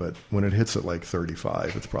senility, but when it hits at like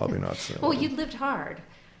 35, it's probably not senility. Well, you lived hard.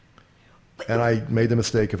 And I made the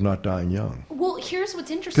mistake of not dying young. Well, here's what's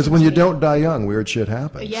interesting. Because when to you me. don't die young, weird shit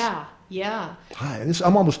happens. Yeah. Yeah. Hi,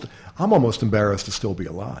 I'm almost embarrassed to still be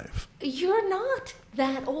alive. You're not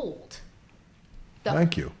that old.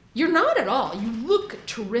 Thank you. You're not at all. You look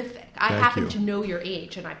terrific. I Thank happen you. to know your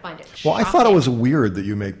age, and I find it Well, I shocking. thought it was weird that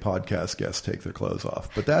you make podcast guests take their clothes off.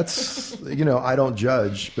 But that's, I don't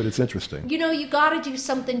judge, but it's interesting. You know, you got to do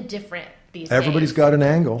something different these days. Everybody's got an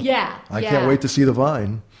angle. Yeah, I yeah. can't wait to see the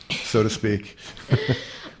vine, so to speak.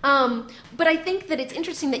 But I think that it's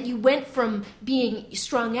interesting that you went from being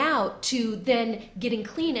strung out to then getting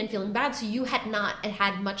clean and feeling bad. So you had not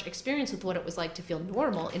had much experience with what it was like to feel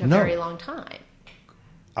normal in a No. very long time.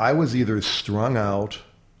 I was either strung out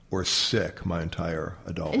or sick my entire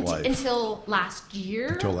adult life. Until last year?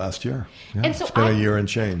 Until last year. Yeah, And so it's been a year and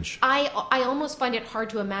change. I almost find it hard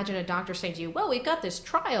to imagine a doctor saying to you, well, we've got this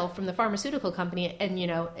trial from the pharmaceutical company, and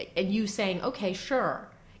you saying, okay, sure.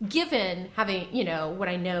 Given having, what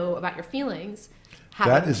I know about your feelings.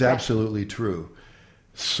 That is absolutely true.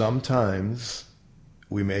 Sometimes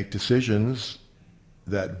we make decisions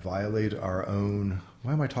that violate our own.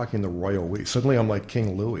 Why am I talking the royal we? Suddenly I'm like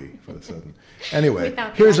King Louis for a sudden. Anyway,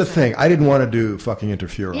 Without here's the accent. thing. I didn't want to do fucking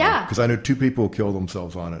interferon. Yeah. Because I knew 2 people who killed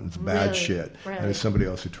themselves on it. And it's bad Really? shit. Really? And there's somebody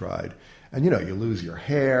else who tried. And you lose your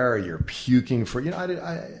hair, you're puking for,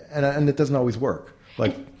 and it doesn't always work.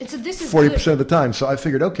 Like And so this is 40% good. of the time. So I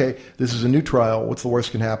figured, okay, this is a new trial. What's the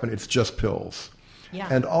worst can happen? It's just pills. Yeah.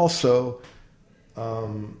 And also,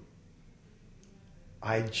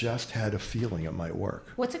 I just had a feeling it might work.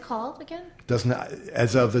 What's it called again? Doesn't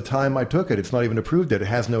as of the time I took it, it's not even approved yet. It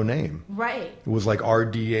has no name. Right. It was like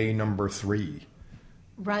RDA number 3.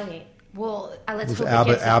 Right. Well, let's It was hope Abbott.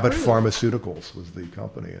 it gets Abbott approved. Pharmaceuticals was the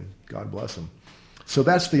company, and God bless them. So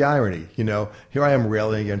that's the irony, Here I am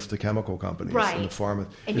railing against the chemical companies Right. and the pharma.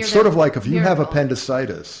 And you're It's sort the of like if you have miracle.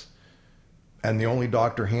 appendicitis, and the only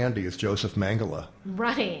doctor handy is Joseph Mengele,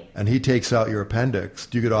 Right. and he takes out your appendix.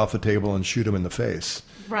 Do you get off the table and shoot him in the face?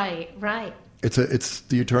 Right. Right. It's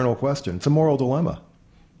the eternal question. It's a moral dilemma.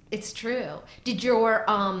 It's true. Did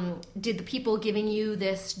the people giving you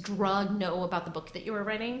this drug know about the book that you were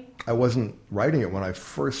writing? I wasn't writing it when I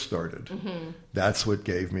first started. Mm-hmm. That's what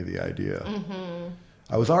gave me the idea. Mm-hmm.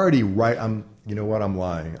 I was already I'm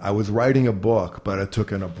lying. I was writing a book, but it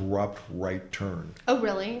took an abrupt right turn. Oh,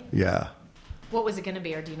 really? Yeah. What was it going to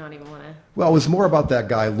be, or do you not even want to? Well, it was more about that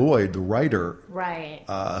guy Lloyd, the writer, Right.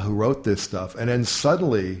 who wrote this stuff. And then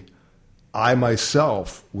suddenly, I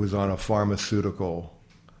myself was on a pharmaceutical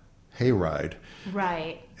hayride.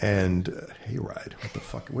 Right. And hayride, what the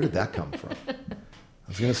fuck? Where did that come from? I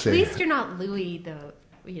was going to say At least you're not Louis the,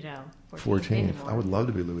 14th 14th. anymore. I would love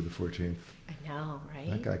to be Louis the 14th. I know, right?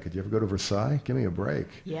 That guy, could you ever go to Versailles? Give me a break.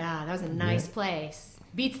 Yeah, that was a nice place.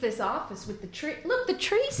 Beats this office with the tree. Look, the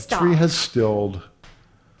tree The stopped. tree has stilled.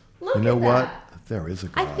 Look You know at what? that. There is a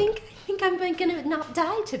God. I think I'm going to not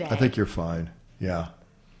die today. I think you're fine. Yeah.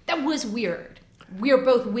 That was weird. We are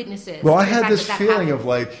both witnesses. Well, I to the had fact this that feeling happened. of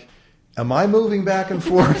like, am I moving back and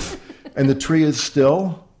forth and the tree is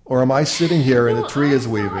still? Or am I sitting here and No, the tree I is saw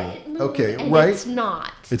weaving? it move, Okay, and right? It's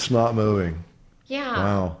not. It's not moving. Yeah.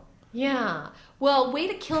 Wow. Yeah. Well, way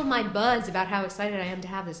to kill my buzz about how excited I am to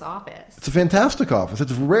have this office. It's a fantastic office.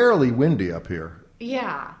 It's rarely windy up here.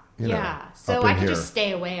 Yeah. You know, Yeah. So up in I can here. just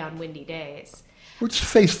stay away on windy days. Or just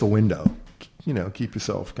face the window. Keep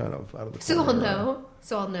yourself kind of out of the So corner. I'll know.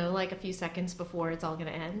 So I'll know like a few seconds before it's all going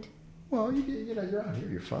to end. Well, you're out here.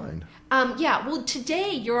 You're fine. Yeah. Well,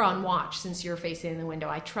 today you're on watch since you're facing the window.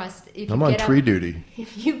 I trust if you I'm on get tree up, duty.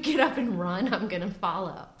 If you get up and run, I'm going to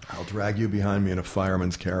follow. I'll drag you behind me in a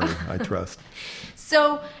fireman's carry. I trust.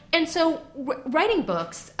 So writing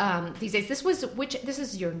books these days. This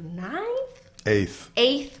is your 9th, Eighth.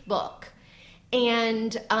 8th book,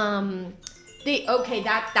 And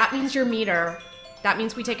that means your meter. That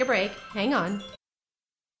means we take a break. Hang on.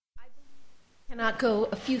 I cannot go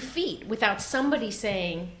a few feet without somebody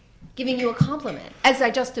giving you a compliment, as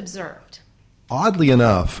I just observed. Oddly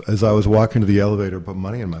enough, as I was walking to the elevator, put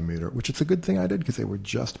money in my meter, which it's a good thing I did because they were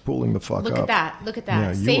just pulling the fuck up. Look at that. Look at that. Yeah,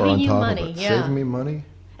 you Saving are on you top money. of it. Yeah. Saving me money.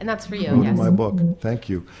 And that's for you. Quote Yes. in my book. Thank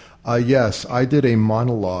you. Yes, I did a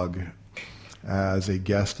monologue as a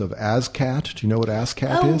guest of ASCAT. Do you know what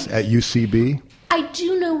ASCAT is? At UCB. I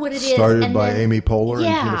do know what it is. Started by Amy Poehler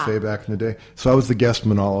Yeah. and Tina Fey back in the day. So I was the guest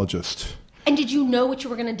monologist. And did you know what you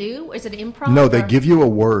were going to do? Is it improv? No, they or- give you a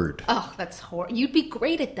word. Oh, that's horrible. You'd be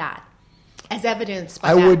great at that, as evidenced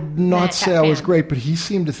by I that- would not that say I was fan. great, but he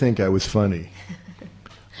seemed to think I was funny.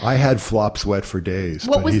 I had flop sweat for days,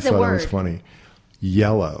 What but was he the thought I was word? funny.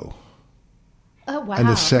 Yellow. Oh, wow. And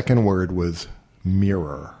the second word was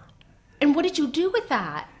mirror. And what did you do with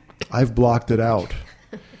that? I've blocked it out.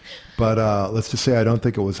 But let's just say I don't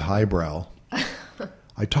think it was highbrow.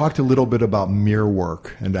 I talked a little bit about mirror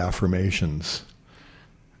work and affirmations.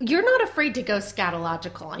 You're not afraid to go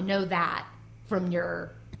scatological. I know that from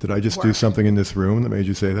your... Did I just do work. something in this room that made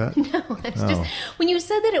you say that? No, it's just... When you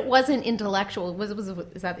said that it wasn't intellectual,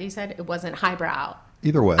 is that what you said? It wasn't highbrow.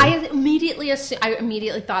 Either way. I immediately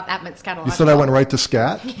thought that meant scatological. You said I went right to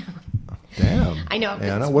scat? Damn. I know,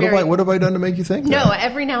 Anna, it's what very- have I done to make you think No, that?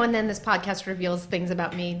 every now and then this podcast reveals things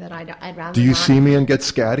about me that I'd rather Do you not. see me and get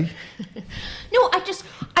scatty? No,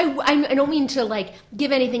 I don't mean to like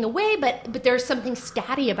give anything away, but there's something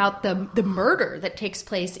scatty about the murder that takes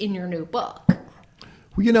place in your new book.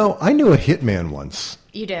 Well, you know, I knew a hitman once,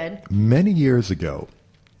 You did? many years ago,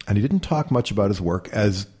 and he didn't talk much about his work,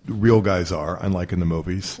 as real guys are, unlike in the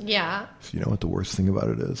movies. Yeah. So you know what the worst thing about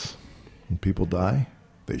it is? When people die,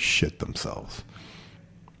 they shit themselves.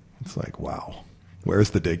 It's like, wow, where's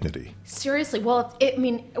the dignity? Seriously. Well,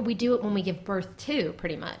 we do it when we give birth too,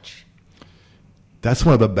 pretty much. That's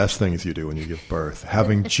one of the best things you do when you give birth.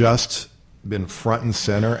 Having just been front and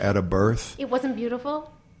center at a birth, It wasn't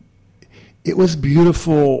beautiful? it was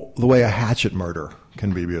beautiful the way a hatchet murder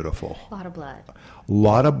can be beautiful. A lot of blood. A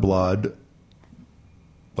lot of blood.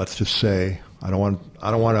 Let's just say, I don't want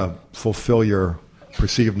to fulfill your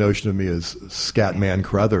perceived notion of me as Scatman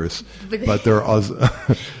Crothers, but there are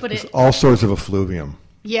there's all sorts of effluvium.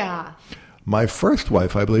 Yeah. My first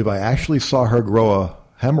wife, I believe I actually saw her grow a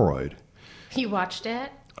hemorrhoid. You watched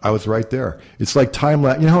it? I was right there. It's like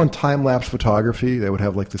time-lapse. You know how in time-lapse photography, they would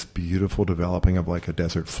have like this beautiful developing of like a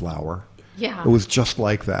desert flower? Yeah. It was just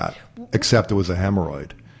like that, except it was a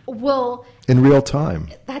hemorrhoid Well, in real time.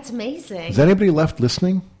 that's amazing. Is anybody left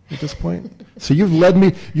listening at this point? So you've led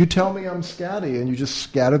me. You tell me I'm scatty, and you just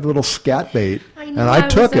scattered the little scat bait, I and knew I I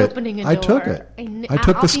took was it. opening a I took door. it. I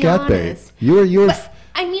took I'll the be scat bait. honest. You were. But,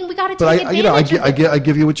 we got to But take advantage of it. I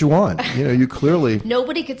give you what you want. You know, you clearly.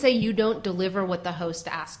 Nobody could say you don't deliver what the host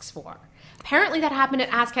asks for. Apparently that happened at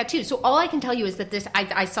ASCAT too. So all I can tell you is that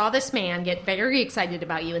I saw this man get very excited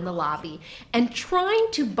about you in the lobby, and trying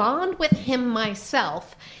to bond with him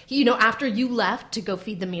myself, you know, after you left to go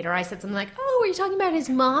feed the meter, I said something like, oh, were you talking about his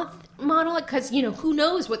moth monologue? Because, you know, who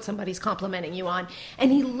knows what somebody's complimenting you on.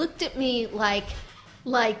 And he looked at me like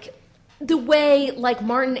the way like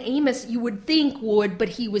Martin Amis you would think would, but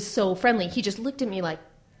he was so friendly. He just looked at me like,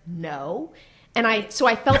 no. And I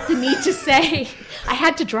felt the need to say, I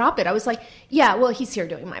had to drop it. I was like, yeah, well, he's here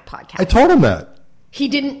doing my podcast. I told him that. He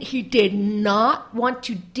did not want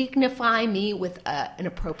to dignify me with an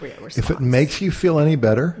appropriate response. If it makes you feel any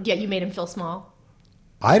better, Yeah, you made him feel small.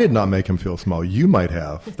 I did not make him feel small. You might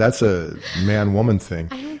have. That's a man-woman thing.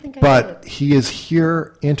 I don't think I But did. he is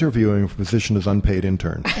here interviewing for a position as unpaid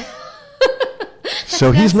intern.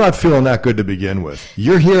 So he's not feeling that good to begin with.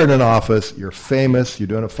 You're here in an office. You're famous. You're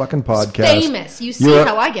doing a fucking podcast. Famous. You see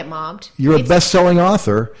how I get mobbed. You're a It's- best-selling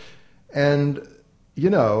author. And, you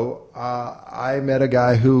know, I met a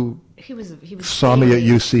guy who, He was saw me very at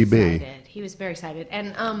UCB. excited. He was very excited.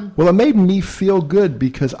 And well, it made me feel good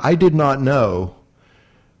because I did not know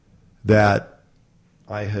that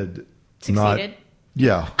I had not. Succeeded?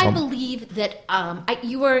 Yeah. I believe that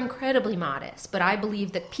you were incredibly modest, but I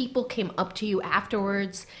believe that people came up to you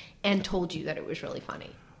afterwards and told you that it was really funny.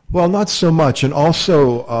 Well, not so much. And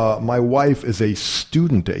also, my wife is a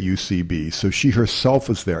student at UCB, so she herself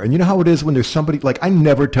was there. And you know how it is when there's somebody, like, I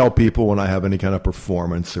never tell people when I have any kind of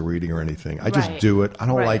performance or reading or anything. I just Right. do it. I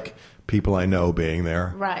don't Right. like people I know being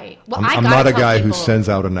there. Right. Well, I'm I not a gotta guy tell who people- sends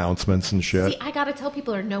out announcements and shit. See, I got to tell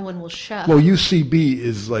people or no one will show. Well, UCB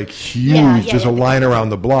is like huge. Yeah, yeah, There's a yeah. line around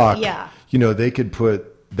the block. Yeah. You know, they could put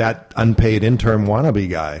that unpaid intern wannabe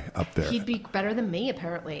guy up there. He'd be better than me,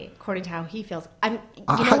 apparently, according to how he feels. You know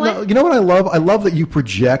No, what? you know what I love? I love that you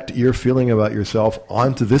project your feeling about yourself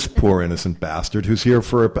onto this poor innocent bastard who's here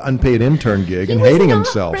for an unpaid intern gig and hating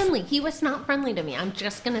himself. Friendly. He was not friendly to me. I'm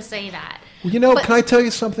just going to say that. Well, you know, But- can I tell you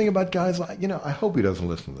something about guys like, I hope he doesn't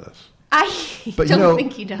listen to this. I But don't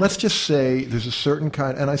think he does. let's just say there's a certain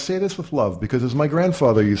kind, and I say this with love because as my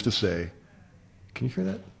grandfather used to say, can you hear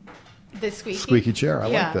that? The squeaky? Squeaky chair. I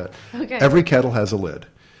Yeah. like that. Okay. Every kettle has a lid.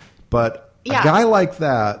 But Yeah. a guy like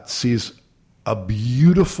that sees a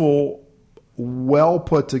beautiful, well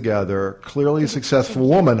put together, clearly successful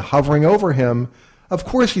woman hovering over him. Of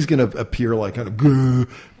course he's going to appear like kind of "Grr,"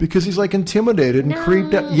 because he's like intimidated and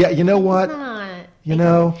creeped out. Yeah, you know what? Not. You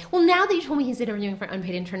know? Well, now that you told me he's interviewing for an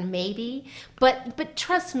unpaid intern, maybe. But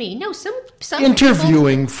trust me, no, some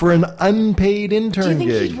Interviewing for an unpaid intern Do you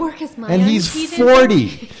think gig. he'd work as my and he's unpaid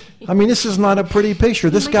 40. I mean, this is not a pretty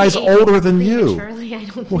picture. This might guy's be aging older than you. prematurely. I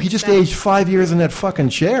don't Well, think he just so. aged 5 years in that fucking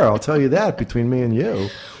chair. I'll tell you that between me and you.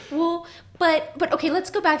 Well, but okay,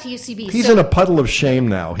 let's go back to UCB. He's So- in a puddle of shame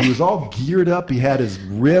now. He was all geared up. He had his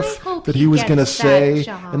riff I hope that he he was gets going to that say.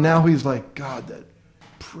 job. And now he's like, God, that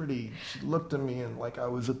pretty. She looked at me and like I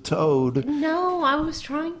was a toad. No, I was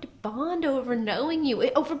trying to bond over knowing you,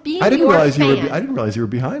 over being I didn't your realize fan. I didn't realize you were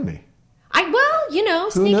behind me.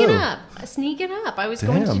 Sneaking knew? up. I was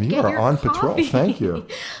going to Damn, you get are your on coffee. patrol. Thank you.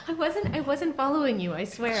 I wasn't following you. I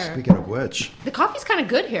swear. Speaking of which, The coffee's kind of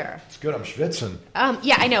good here. it's good. I'm schwitzing.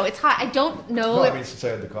 Yeah, I know it's hot. I don't know. No, I mean since I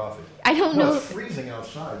had the coffee. I don't No, know. it's freezing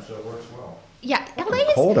outside, so it works well. Yeah, LA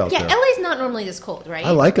is cold out there. LA's not normally this cold, right?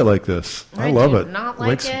 I like it like this. I I love do it. not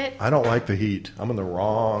like it. I don't like the heat. I'm in the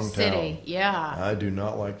wrong City. town. Yeah. I do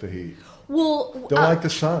not like the heat. Well, Don't like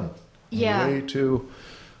the sun. yeah. Way too.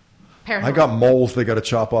 Paranoid. I got moles they got to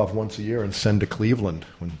chop off once a year and send to Cleveland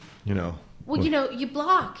when Well, you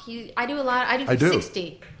block. I do a lot. I do.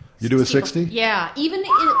 60. You do a 60? 60? Yeah, even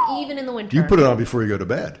in the winter. You put it on before you go to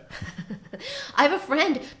bed. I have a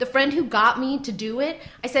friend, the friend who got me to do it.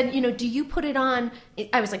 I said, do you put it on?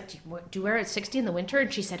 I was like, do you wear it at 60 in the winter?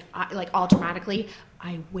 And she said, automatically,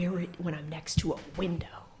 I wear it when I'm next to a window,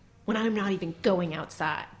 when I'm not even going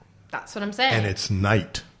outside. That's what I'm saying. And it's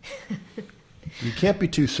night. You can't be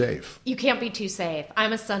too safe. You can't be too safe.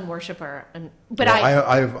 I'm a sun worshiper,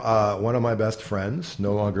 I've one of my best friends,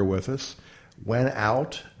 no longer with us, went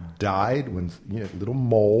out, died when little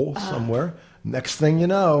mole somewhere. Next thing you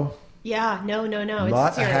know, yeah, no, it's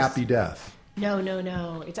not a serious. happy death. No.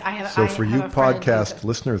 It's So for you podcast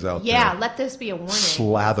listeners out yeah, there, let this be a warning.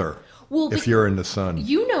 slather Well, if you're in the sun.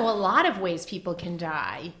 You know a lot of ways people can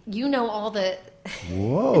die. You know all the.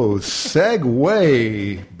 Whoa,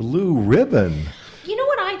 segue, blue ribbon. You know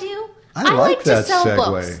what I do? I like to that sell segue.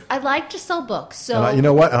 books. I like to sell books. So And you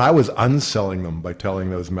know what? And I was unselling them by telling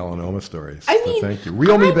those melanoma stories. I So mean, thank you.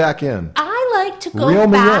 Reel me back in. I like to go Reel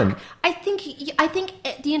me back. in. I think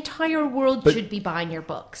the entire world should be buying your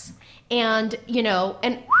books, and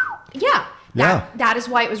Yeah. That is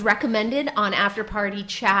why it was recommended on After Party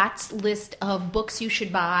Chat's list of books you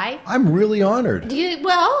should buy. I'm really honored.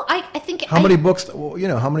 I think How many books? Well,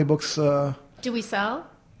 how many books? do we sell?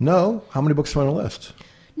 No. How many books are on the list?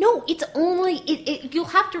 No, it's only you'll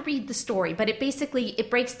have to read the story, but it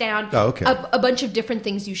breaks down okay. a bunch of different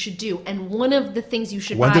things you should do, and one of the things you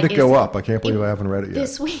should When buy did it is go up? I can't believe I haven't read it yet.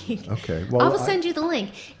 this week. Okay, I will send you the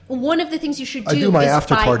link. One of the things you should do I do my is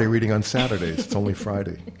after buy, party reading on Saturdays. It's only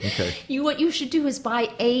Friday. Okay. What you should do is buy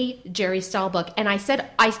a Jerry Stahl book, and I said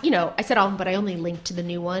all of them, but I only linked to the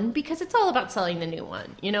new one because it's all about selling the new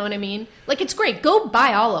one. You know what I mean? Like it's great. Go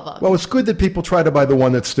buy all of them. Well, it's good that people try to buy the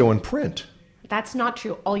one that's still in print. That's not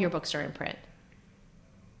true. All your books are in print.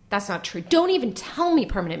 That's not true. Don't even tell me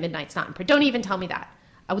Permanent Midnight's not in print. Don't even tell me that.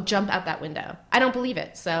 I will jump out that window. I don't believe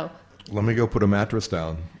it. So Let me go put a mattress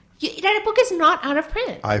down. that book is not out of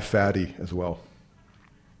print. I fatty as well.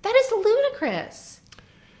 That is ludicrous.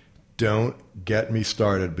 Don't get me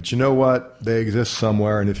started. But you know what? They exist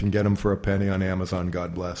somewhere, and if you can get them for a penny on Amazon,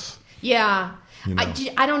 God bless. Yeah.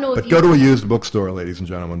 I don't know if But go to a used bookstore, ladies and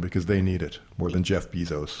gentlemen, because they need it more than Jeff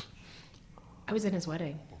Bezos. I was in his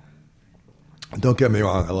wedding. Don't get me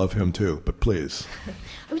wrong, I love him too, but please.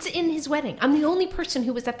 I was in his wedding. I'm the only person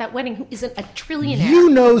who was at that wedding who isn't a trillionaire. You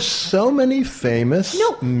know so many famous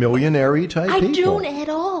No, millionaire type I people. don't at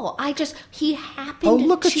all. He happened Oh,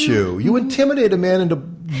 look at you. You intimidate a man into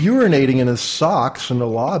urinating in his socks in the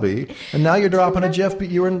lobby, and now you're dropping a Jeff.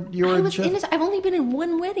 I've only been in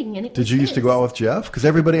one wedding, and it Did was you used to his. go out with Jeff? Because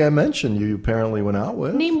everybody I mentioned you apparently went out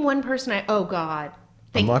with. Name one person oh God.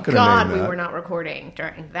 Thank I'm not going to God name we that. were not recording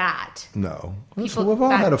during that. No. People- We've all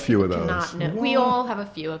that had a few of people those. cannot know. We all have a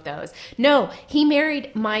few of those. No, he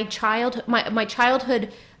married my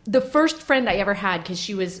childhood, the first friend I ever had, because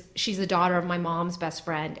she's the daughter of my mom's best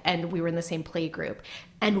friend, and we were in the same play group,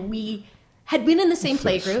 and we had been in the same So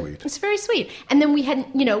play group. sweet. It's very sweet. And then we had,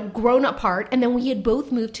 grown apart, and then we had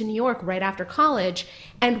both moved to New York right after college,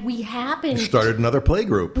 and we happened Started another play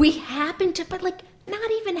group. but like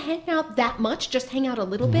not even hang out that much, just hang out a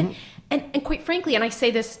little bit. And quite frankly, and I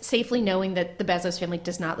say this safely knowing that the Bezos family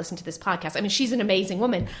does not listen to this podcast. I mean, she's an amazing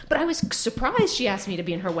woman, but I was surprised she asked me to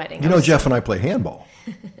be in her wedding. Jeff and I play handball.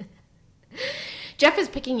 Jeff is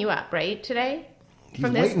picking you up, right, today? He's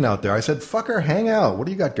waiting out there. I said, fuck her, hang out. What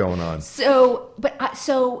do you got going on? So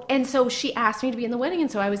she asked me to be in the wedding, and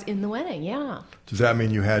so I was in the wedding, yeah. Does that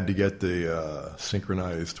mean you had to get the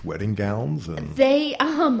synchronized wedding gowns? And They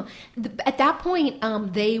at that point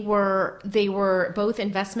they were both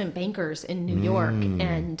investment bankers in New York,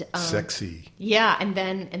 and sexy. yeah, and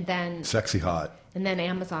then Sexy hot. and then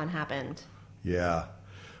Amazon happened. Yeah.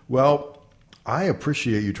 Well, I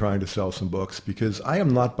appreciate you trying to sell some books because I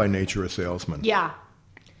am not by nature a salesman. Yeah.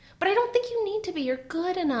 But I don't think you need to be. You're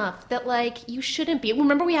good enough that, like, you shouldn't be.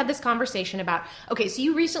 Remember we had this conversation about, okay, so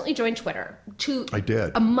you recently joined Twitter. I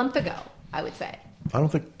did. A month ago, I would say. I don't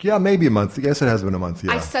think, maybe a month. Yes, it has been a month,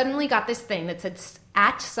 yeah. I suddenly got this thing that said,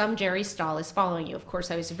 at some Jerry Stahl is following you. Of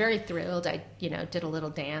course, I was very thrilled. I, did a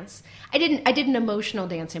little dance. I did an emotional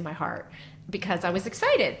dance in my heart because I was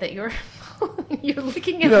excited that you're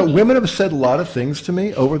looking at me. Women have said a lot of things to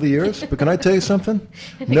me over the years, but can I tell you something?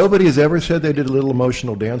 Nobody has ever said they did a little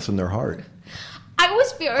emotional dance in their heart. I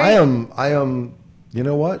was very... I am, you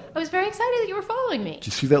know what? I was very excited that you were following me. Did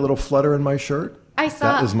you see that little flutter in my shirt? I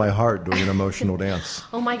saw... That was my heart doing an emotional dance.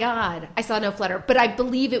 Oh my God. I saw no flutter, but I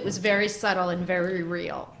believe it was very subtle and very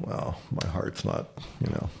real. Well, my heart's not,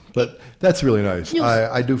 but that's really nice. No,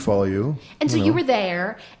 I do follow you. And so you were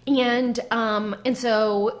there, and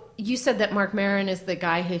so you said that Mark Maron is the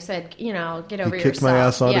guy who said, get over yourself. He kicked my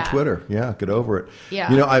ass onto Twitter. Yeah, get over it.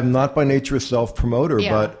 Yeah. I'm not by nature a self-promoter,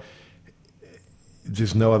 Yeah. but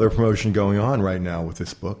there's no other promotion going on right now with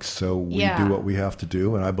this book, so we do what we have to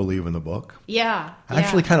do, and I believe in the book. Yeah.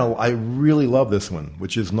 Actually, I really love this one,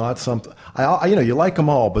 which is not something, you like them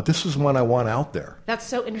all, but this is one I want out there. That's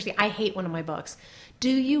so interesting. I hate one of my books. Do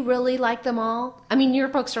you really like them all? I mean, your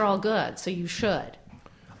books are all good, so you should.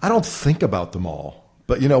 I don't think about them all.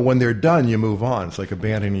 But, when they're done, you move on. It's like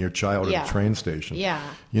abandoning your child at a train station. Yeah.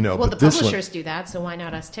 Well, the publishers do that, so why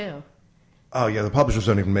not us too? Oh, yeah, the publishers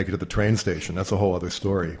don't even make it to the train station. That's a whole other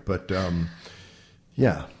story. But,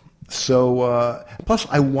 yeah. So, plus,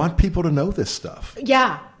 I want people to know this stuff.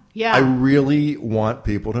 Yeah. Yeah. I really want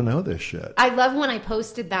people to know this shit. I love when I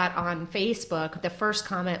posted that on Facebook. The first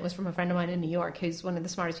comment was from a friend of mine in New York who's one of the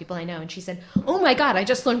smartest people I know. And she said, oh my God, I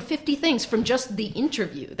just learned 50 things from just the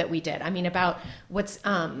interview that we did. I mean, about what's,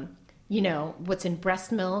 what's in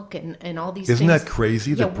breast milk and all these Isn't things. that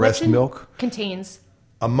crazy that breast milk contains,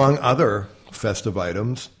 among other festive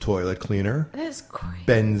items, toilet cleaner, that is crazy.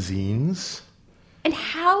 Benzines, And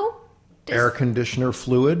how does, air conditioner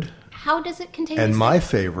fluid, how does it contain and these my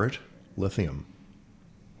favorite, lithium.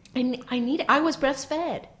 things? I need it. I was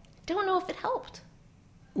breastfed. Don't know if it helped.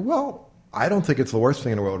 Well, I don't think it's the worst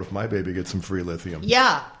thing in the world if my baby gets some free lithium.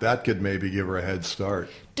 Yeah. That could maybe give her a head start.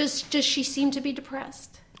 Does she seem to be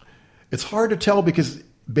depressed? It's hard to tell because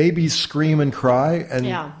babies scream and cry, and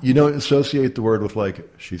Yeah. you don't associate the word with, like,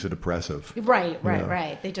 she's a depressive. Right.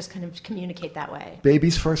 Yeah. They just kind of communicate that way.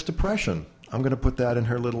 Baby's first depression. I'm going to put that in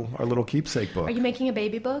our little keepsake book. Are you making a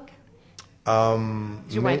baby book?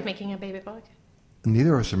 Is your wife making a baby book?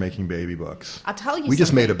 Neither of us are making baby books. I'll tell you We just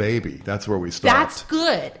something. made a baby. That's where we stopped. That's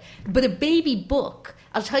good. But a baby book,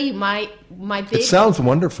 I'll tell you, my baby... It sounds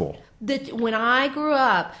wonderful. When I grew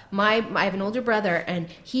up, I have an older brother, and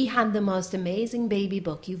he had the most amazing baby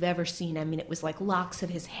book you've ever seen. I mean, it was like locks of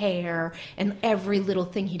his hair and every little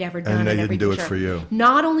thing he'd ever done. And they every didn't do it picture. for you.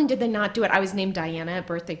 Not only did they not do it, I was named Diana at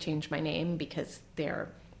birth. They changed my name because they're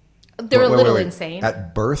a Wait, little wait. insane.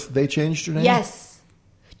 At birth, they changed your name? Yes.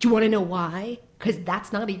 Do you want to know why? Because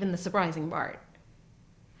that's not even the surprising part.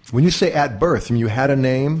 When you say at birth, you had a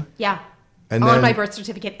name? Yeah. And on then my birth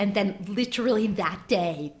certificate, and then literally that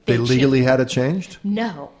day they legally changed. had it changed?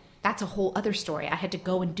 No, that's a whole other story. I had to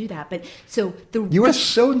go and do that. But so You are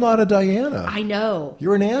so not a Diana. I know.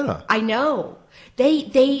 You're an Anna. I know.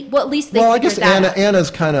 Well, at least they Well, I figured guess that out.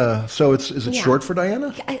 Anna's kind of. So is it Yeah. short for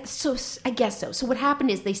Diana? I guess so. So what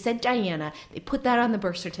happened is they said Diana. They put that on the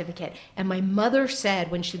birth certificate, and my mother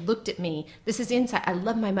said when she looked at me, "This is insight. I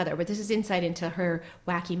love my mother, but this is insight into her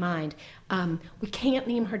wacky mind. We can't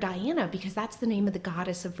name her Diana because that's the name of the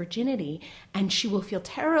goddess of virginity, and she will feel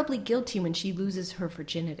terribly guilty when she loses her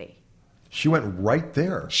virginity." She went right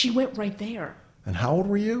there. She went right there. And how old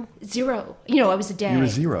were you? 0. I was a day. You were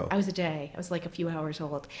 0. I was a day. I was like a few hours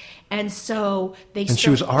old, and so they. And she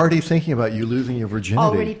was already thinking about you losing your virginity.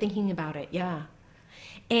 already thinking about it, yeah.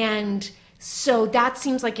 And so that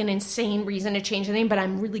seems like an insane reason to change the name, but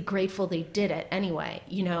I'm really grateful they did it anyway,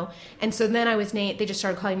 And so then I was named, they just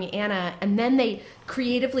started calling me Anna, and then they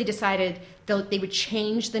creatively decided they would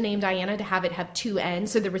change the name Diana to have it have 2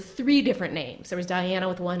 N's. So there were 3 different names. There was Diana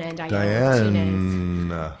with 1 N, Diana with 2 N's.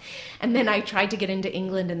 Diane. And then I tried to get into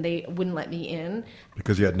England and they wouldn't let me in.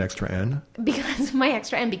 Because you had an extra N? Because of my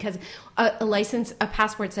extra N, because a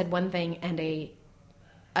passport said one thing and a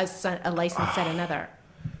license said another.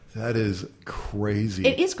 That is crazy.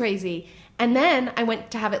 It is crazy. And then I went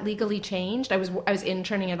to have it legally changed. I was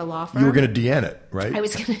interning at a law firm. You were going to DN it, right? I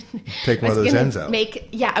was going to take one of those ends out.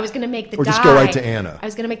 I was going to make the or die. just go right to Anna. I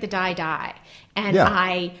was going to make the die. And Yeah.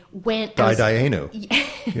 I went. Dianu.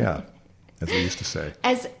 Yeah, as we used to say.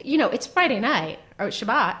 As it's Friday night or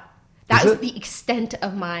Shabbat. That Is was it? the extent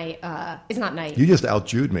of my. It's not night. You just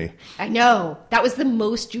out-Jewed me. I know. That was the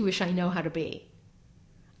most Jewish I know how to be.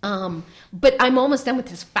 But I'm almost done with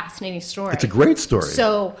this fascinating story. It's a great story.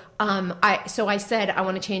 So, I said I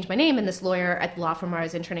want to change my name, and this lawyer at the law firm where I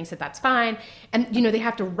was interning said that's fine. And they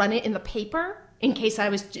have to run it in the paper in case I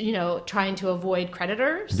was trying to avoid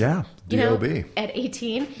creditors. Yeah, DOB. At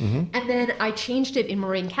 18, and then I changed it in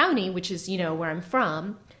Marin County, which is where I'm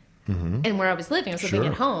from. And where I was living, I was living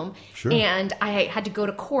Sure. at home, Sure. and I had to go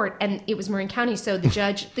to court, and it was Marin County. So the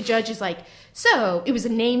judge is like, so it was a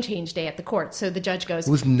name change day at the court. So the judge goes,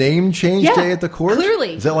 It was name change Yeah, day at the court?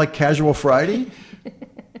 clearly. Is that like Casual Friday?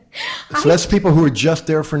 So that's people who are just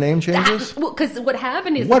there for name changes? well, because what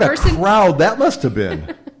happened is What the a person, crowd that must have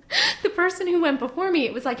been. the person who went before me,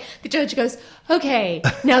 it was like the judge goes, okay,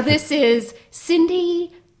 now this is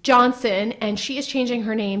Cindy Johnson, and she is changing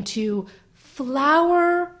her name to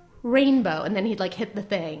Flower Rainbow, and then he'd like hit the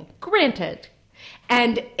thing. Granted.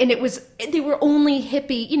 And they were only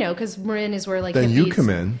hippie, because Marin is where like Then hippies. you come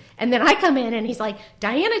in. And then I come in and he's like,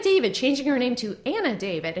 Diana David, changing her name to Anna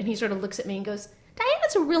David. And he sort of looks at me and goes,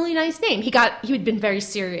 Diana's a really nice name. He had been very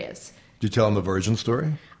serious. Did you tell him the virgin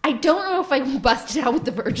story? I don't know if I busted out with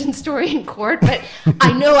the virgin story in court, but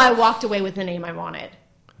I know I walked away with the name I wanted.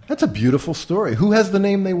 That's a beautiful story. Who has the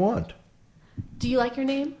name they want? Do you like your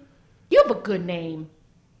name? You have a good name.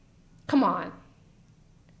 Come on.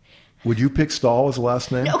 Would you pick Stahl as the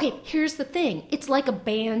last name? Okay, here's the thing. It's like a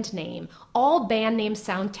band name. All band names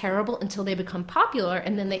sound terrible until they become popular,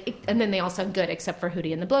 and then they all sound good, except for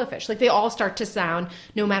Hootie and the Blowfish. Like they all start to sound,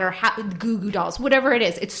 no matter how, Goo Goo Dolls, whatever it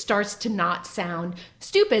is, it starts to not sound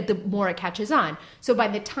stupid the more it catches on. So by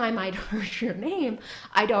the time I'd heard your name,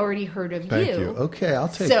 I'd already heard of Thank you. you. Okay, I'll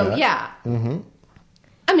take So that. yeah. Mm-hmm.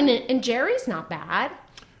 I mean, and Jerry's not bad.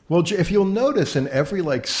 Well, if you'll notice in every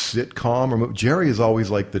like sitcom or movie, Jerry is always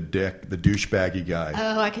like the dick, the douchebaggy guy.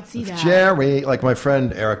 Oh, I could see that. Jerry, like my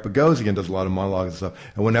friend Eric Bogosian does a lot of monologues and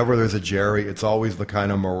stuff. And whenever there's a Jerry, it's always the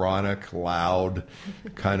kind of moronic, loud,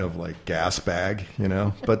 kind of like gas bag,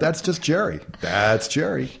 But that's just Jerry. That's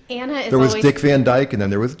Jerry. Anna is There was always... Dick Van Dyke, and then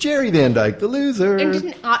there was Jerry Van Dyke, the loser. And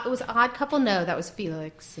it was Odd Couple? No, that was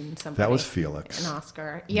Felix and somebody. That was Felix. And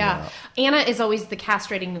Oscar. Yeah. Anna is always the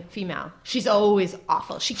castrating female. She's always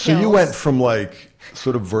awful. She So kills. you went from like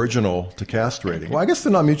sort of virginal to castrating. Well, I guess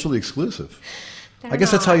they're not mutually exclusive. I guess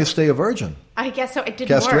that's how you stay a virgin. I guess so. It didn't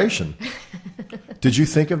Castration. Did you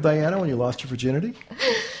think of Diana when you lost your virginity?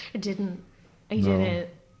 I didn't. I didn't.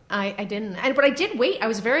 But I did wait. I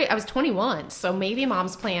was 21, so maybe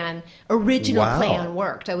Mom's original Wow. plan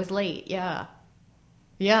worked. I was late. Yeah.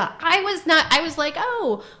 Yeah. I was like,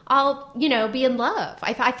 oh, I'll, be in love.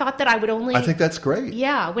 I thought that I would only. I think that's great.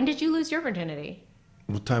 Yeah. When did you lose your virginity?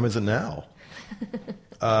 What time is it now?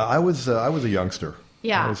 I was a youngster.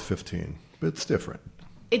 Yeah. I was 15, but it's different.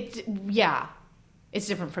 Yeah. It's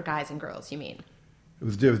different for guys and girls, you mean? It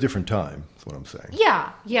was a different time. That's what I'm saying.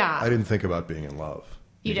 Yeah. Yeah. I didn't think about being in love.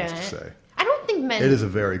 You needless didn't? to say. I don't think men. It is a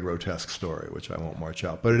very grotesque story, which I won't march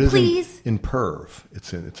out, but it is Please. in Perv.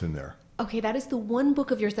 It's in there. Okay, that is the one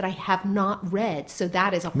book of yours that I have not read, so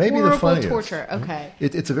that is a Maybe the horrible funniest. torture. Okay.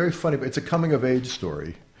 It's a very funny. It's a coming of age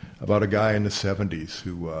story about a guy in the 70s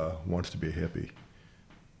who wants to be a hippie.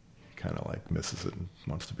 kind of like misses it and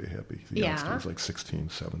wants to be a hippie. The Yeah. youngster is like 16,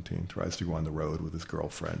 17, tries to go on the road with his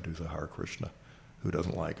girlfriend who's a Hare Krishna, who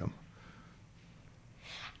doesn't like him.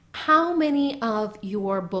 How many of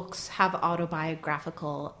your books have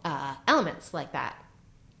autobiographical elements like that?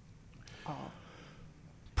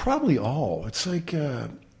 Probably all. It's like,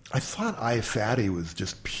 I thought I Fatty was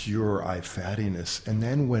just pure I Fattiness. And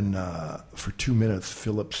then when, for 2 minutes,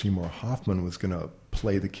 Philip Seymour Hoffman was going to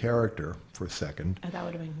play the character for a second, Oh, that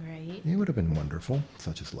would have been great. it would have been wonderful,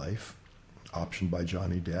 such as life. Optioned by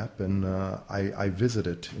Johnny Depp. And I visit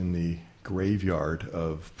it in the graveyard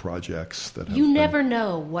of projects that have You been- never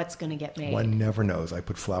know what's going to get made. One never knows. I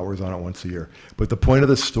put flowers on it once a year. But the point of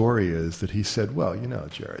the story is that he said, well, you know,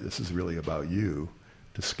 Jerry, this is really about you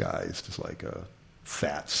disguised as like a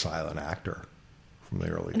fat, silent actor from the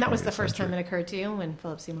early 20th And that was the first century. time it occurred to you when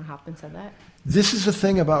Philip Seymour Hoffman said that? This is the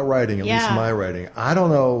thing about writing, at least Yeah. my writing. I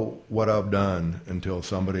don't know what I've done until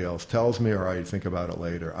somebody else tells me or I think about it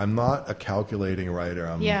later. I'm not a calculating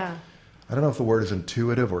writer. Yeah. I don't know if the word is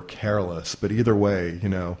intuitive or careless, but either way, you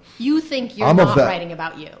know. You think you're I'm of not that- writing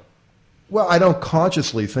about you. Well, I don't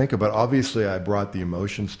consciously think about it. Obviously, I brought the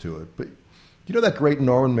emotions to it. But you know that great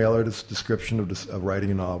Norman Mailer description of writing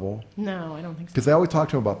a novel? No, I don't think so. Because they always talk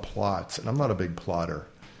to him about plots, and I'm not a big plotter.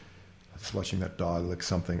 I was watching that dog lick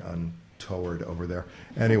something untoward over there.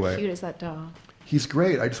 Anyway, Cute is that dog. he's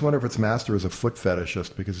great. I just wonder if its master is a foot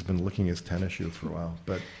fetishist because he's been licking his tennis shoe for a while.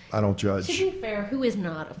 But I don't judge. To be fair, who is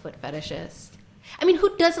not a foot fetishist? I mean,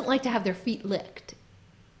 who doesn't like to have their feet licked?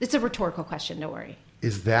 It's a rhetorical question, don't worry.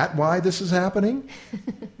 Is that why this is happening?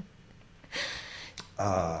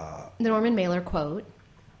 The Norman Mailer quote.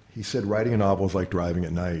 He said writing a novel is like driving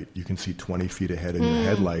at night. You can see 20 feet ahead in your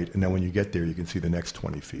headlight, and then when you get there, you can see the next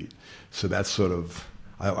 20 feet. So that's sort of,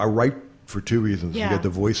 I write for two reasons. Yeah. To get the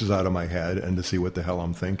voices out of my head and to see what the hell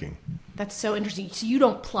I'm thinking. That's so interesting. So you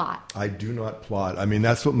don't plot. I do not plot. I mean,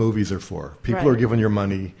 that's what movies are for. People Right. are given your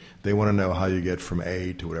money. They want to know how you get from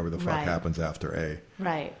A to whatever the fuck Right. happens after A.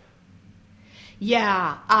 Right.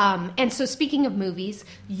 Yeah. And so speaking of movies,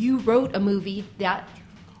 you wrote a movie that.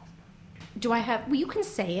 Do I have? Well, you can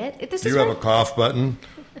say it. This Do is you have very- a cough button?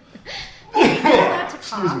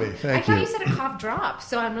 Excuse me, thank I thought you. you said a cough drop,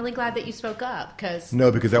 so I'm really glad that you spoke up because No,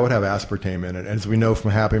 because that would have aspartame in it. As we know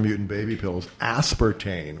from Happy Mutant Baby Pills,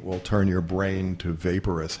 aspartame will turn your brain to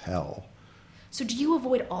vaporous hell. So do you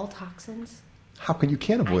avoid all toxins? How can you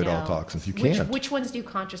can't avoid I all know. toxins? You can't. Which ones do you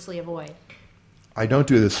consciously avoid? I don't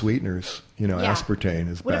do the sweeteners. You know, Yeah. aspartame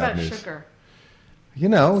is What bad about news. sugar? You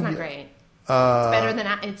know, It's not great.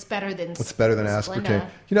 It's better than It's better than Splenda. aspartame.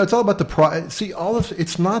 You know, it's all about the see all of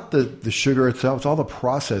it's not the sugar itself. It's all the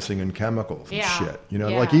processing and chemicals and Yeah. shit. You know,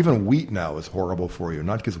 Yeah. like even wheat now is horrible for you.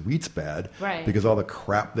 Not because wheat's bad, Right. because all the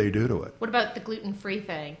crap they do to it. What about the gluten-free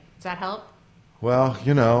thing? Does that help? Well,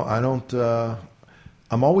 you know, I don't.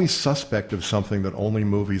 I'm always suspect of something that only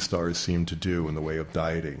movie stars seem to do in the way of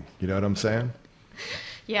dieting. You know what I'm saying?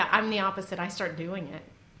 Yeah, I'm the opposite. I start doing it.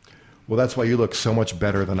 Well, that's why you look so much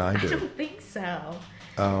better than I I do. don't think so.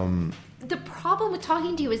 The problem with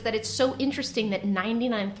talking to you is that it's so interesting that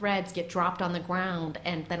 99 threads get dropped on the ground,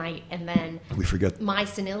 and then We forget. my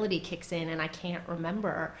senility kicks in, and I can't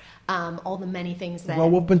remember all the many things that. Well,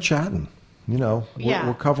 we've been chatting. You know, Yeah.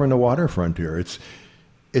 we're covering the waterfront here.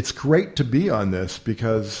 It's great to be on this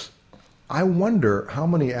because I wonder how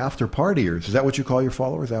many after partiers. Is that what you call your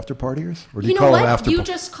followers, after partiers, or do you, you know call them what? after? You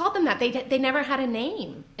just called them that. They never had a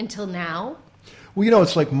name until now. Well, you know,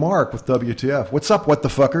 it's like Mark with WTF. What's up, what the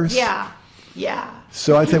fuckers? Yeah.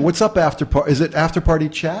 So I think, what's up after party? Is it after party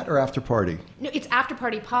chat or after party? No, it's after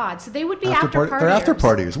party pod. So they would be after Party. partiers. They're after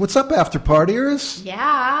partiers. What's up, after partiers?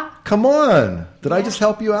 Yeah. Come on. Did I Yeah. just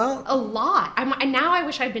help you out? A lot. And now I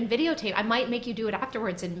wish I'd been videotaped. I might make you do it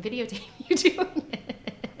afterwards and videotape you doing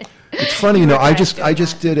it. It's funny, you know. I Okay,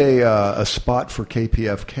 just doing did a spot for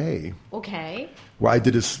KPFK Okay. where I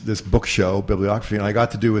did this book show, bibliography, and I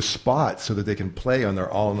got to do a spot so that they can play on their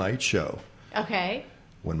all night show. Okay.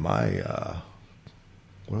 When my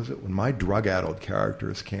when my drug addled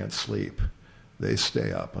characters can't sleep, they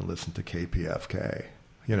stay up and listen to KPFK.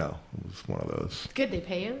 You know, it was one of those. Good. They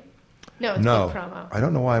pay you? No, it's No, good promo. I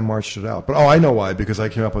don't know why I marched it out, but I know why, because I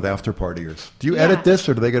came up with after partiers. Do you Yeah. edit this,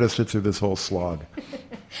 or do they get to sit through this whole slog?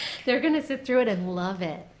 They're going to sit through it and love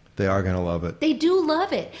it. They are going to love it. They do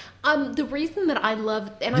love it. The reason that I love...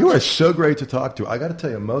 and You I'm are so great to talk to. I got to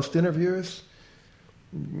tell you, most interviewers,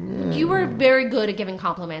 You were very good at giving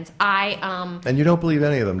compliments. And you don't believe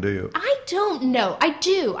any of them, do you? I don't know. I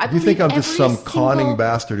do. I You think believe I'm just every some conning single-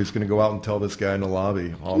 bastard who's going to go out and tell this guy in the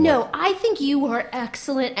lobby? No, I think you are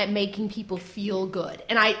excellent at making people feel good.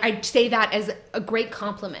 And I say that as a great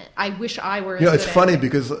compliment. I wish I were as It's good funny at it.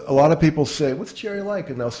 because a lot of people say, what's Jerry like?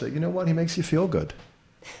 And they'll say, you know what? He makes you feel good.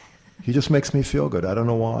 He just makes me feel good. I don't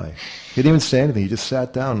know why. He didn't even say anything. He just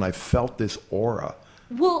sat down and I felt this aura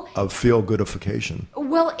Well, of feel-goodification.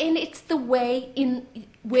 and it's the way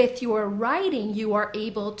with your writing you are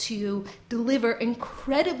able to deliver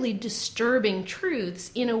incredibly disturbing truths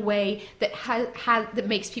in a way that that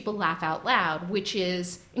makes people laugh out loud, which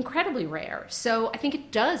is incredibly rare. So I think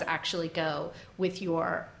it does actually go with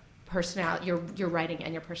your personality, your writing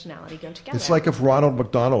and your personality go together. It's like if Ronald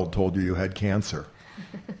McDonald told you had cancer.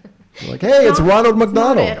 You're like, hey, it's Ronald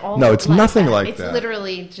McDonald. Not at all No, it's nothing that. like It's that.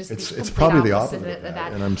 literally just It's complete probably the opposite of of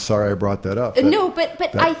that. And I'm sorry I brought that up. No, but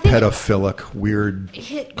that I think pedophilic, weird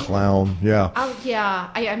clown. Yeah. Oh yeah,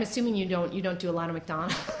 I'm assuming you don't do a lot of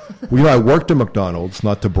McDonald's. Well, I worked at McDonald's,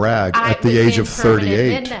 not to brag, at the age of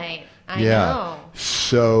 38. Midnight. I Yeah. know.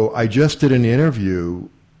 So I just did an interview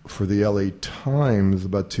for the LA Times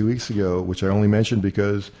about 2 weeks ago, which I only mentioned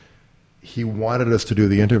because he wanted us to do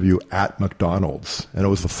the interview at McDonald's, and it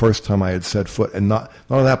was the first time I had set foot. And not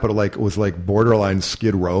only that, but it was like borderline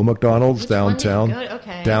Skid Row McDonald's Which one? downtown. Good,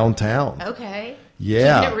 okay. Downtown. Okay.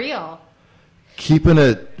 Yeah. Keeping it real. Keeping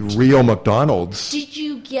it real McDonald's. Did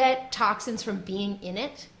you get toxins from being in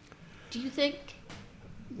it? Do you think?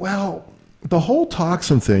 Well, the whole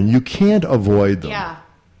toxin thing, you can't avoid them. Yeah.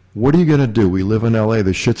 What are you going to do? We live in LA.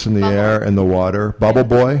 The shit's in the Bubble. air and the water. Bubble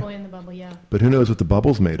Boy boy. in the bubble, yeah. But who knows what the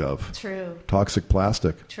bubble's made of? True. Toxic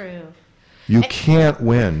plastic. True. You can't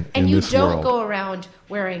win And in you this don't world. go around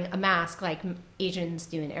wearing a mask like Asians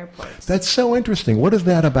do in airports. That's so interesting. What is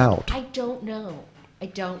that about? I don't know.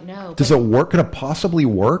 Does it work? Can it possibly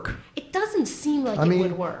work? It doesn't seem like I it mean,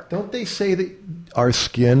 would work. don't they say that our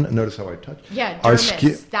skin, notice how I touch? Yeah, our dermis,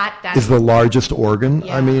 skin that- is the largest organ.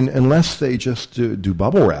 Yeah. I mean, unless they just do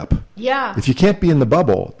bubble wrap. Yeah. If you can't be in the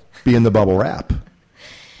bubble, be in the bubble wrap,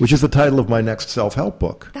 which is the title of my next self-help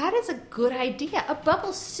book. That is a good idea. A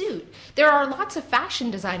bubble suit. There are lots of fashion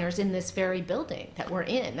designers in this very building that we're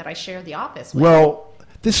in that I share the office with. Well,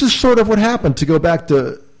 this is sort of what happened. To go back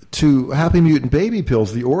to Happy Mutant Baby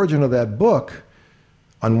Pills, the origin of that book,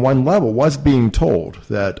 on one level, was being told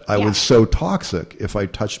that I was so toxic if I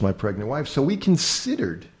touched my pregnant wife. So we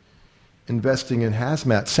considered investing in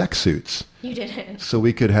hazmat sex suits You didn't. so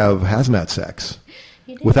we could have hazmat sex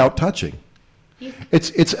You did. without touching. You-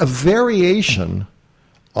 It's a variation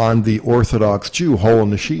on the Orthodox Jew hole in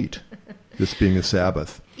the sheet, this being a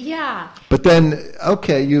Sabbath. Yeah. But then,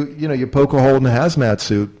 okay, you poke a hole in the hazmat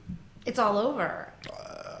suit. It's all over.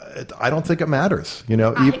 I don't think it matters. yeah.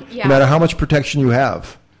 No matter how much protection you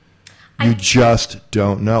have, you just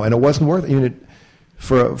don't know. And it wasn't worth it.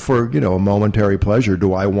 For a momentary pleasure.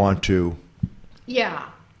 Do I want to? Yeah.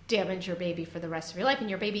 Damage your baby for the rest of your life. And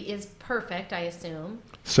your baby is perfect, I assume.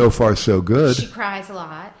 So far, so good. She cries a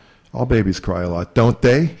lot. All babies cry a lot, don't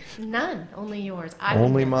they? None. Only yours.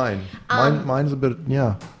 Only mine. Mine's a bit.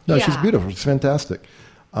 Yeah. No, she's Yeah. beautiful. She's fantastic.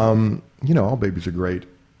 All babies are great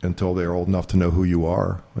until they're old enough to know who you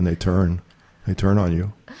are, and they turn on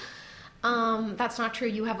you. That's not true.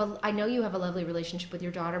 I know you have a lovely relationship with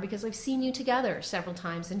your daughter because I've seen you together several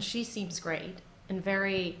times, and she seems great and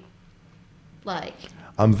very,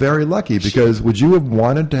 I'm very lucky because would you have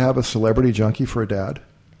wanted to have a celebrity junkie for a dad?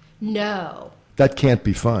 No. That can't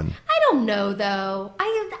be fun. I don't know though.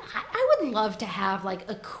 I would love to have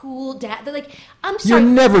a cool dad. I'm sorry. You're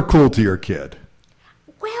never cool to your kid.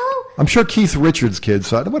 Well, I'm sure Keith Richards' kid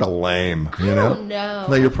saw it. What a lame, I don't know.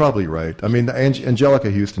 No, you're probably right. I mean,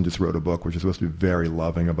 Angelica Houston just wrote a book which is supposed to be very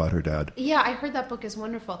loving about her dad. yeah, I heard that book is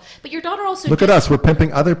wonderful. But your daughter also Look at us. We're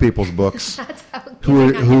pimping other people's books. That's how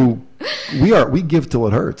We give till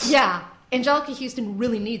it hurts. Yeah, Angelica Houston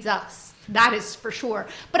really needs us. That is for sure.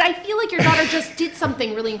 But I feel like your daughter just did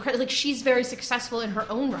something really incredible. She's very successful in her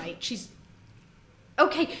own right. She's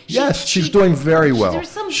okay. Yes, she's doing very well. There's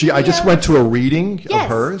some I just video- went to a reading Yes, of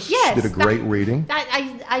hers. yes, She did a great reading.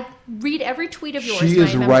 I read every tweet of yours. She and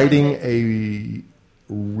is I memorize writing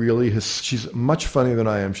it. she's much funnier than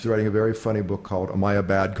I am. She's writing a very funny book called Am I a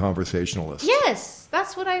Bad Conversationalist? Yes,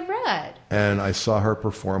 that's what I read. And I saw her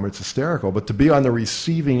perform. It's hysterical. But to be on the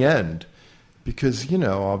receiving end, because,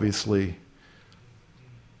 obviously,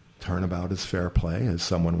 turnabout is fair play, as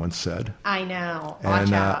someone once said. I know. Watch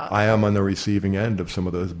And out. I am on the receiving end of some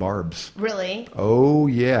of those barbs. Really? Oh,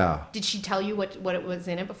 yeah. Did she tell you what it was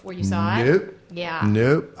in it before you saw it? Nope. Yeah.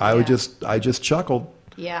 Nope. I Yeah. just chuckled.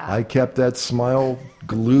 Yeah. I kept that smile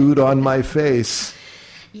glued on my face.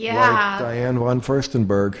 Yeah. Like Diane von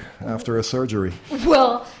Furstenberg after a surgery.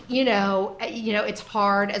 Well, it's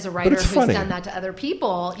hard as a writer it's who's funny. done that to other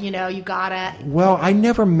people. You gotta. Well, I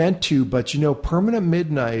never meant to, but Permanent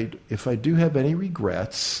Midnight, if I do have any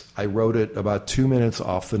regrets, I wrote it about 2 minutes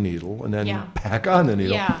off the needle and then Yeah. back on the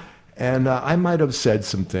needle. Yeah. And I might have said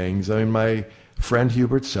some things. I mean, my friend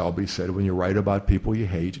Hubert Selby said, when you write about people you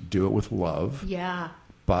hate, do it with love. Yeah.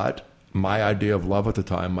 But my idea of love at the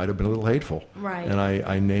time might have been a little hateful. Right. And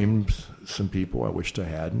I named some people I wished I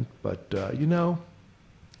hadn't. But,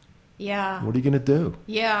 Yeah. what are you going to do?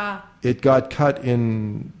 Yeah. It got cut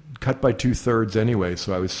by 2/3 anyway,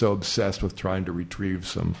 so I was so obsessed with trying to retrieve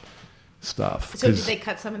some stuff. So did 'Cause they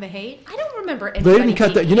cut some of the hate? I don't remember. they didn't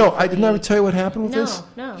cut that. hating I didn't ever me. tell you what happened with No, this?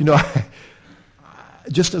 no.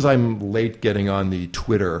 Just as I'm late getting on the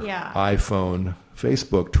Twitter, Yeah. iPhone,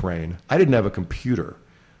 Facebook train, I didn't have a computer.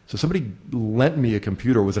 So somebody lent me a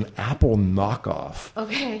computer. It was an Apple knockoff.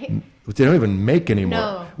 Okay. Which they don't even make anymore.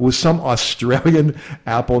 No. It was some Australian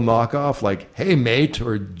Apple knockoff, like, hey, mate,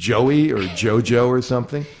 or Joey, or Jojo, or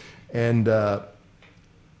something. And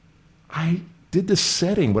I did this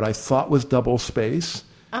setting, what I thought was double space.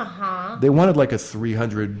 Uh-huh. They wanted like a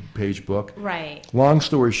 300-page book. Right. Long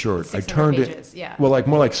story short, I 600 turned pages, it, yeah. well, like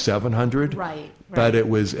more like 700. Right. But it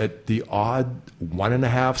was at the odd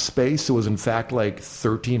 1.5 space. It was in fact like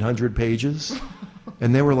 1,300 pages.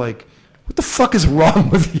 And they were like, what the fuck is wrong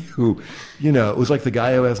with you? It was like the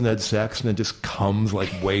guy who hasn't had sex and it just comes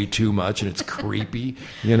like way too much and it's creepy,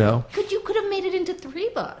 You could have made it into 3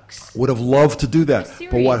 books. Would have loved to do that.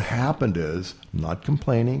 Serious. But what happened is, not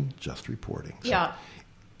complaining, just reporting. So Yeah.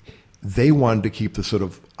 they wanted to keep the sort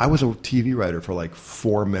of, I was a TV writer for like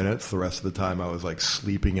 4 minutes. The rest of the time I was like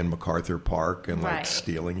sleeping in MacArthur Park and like Right.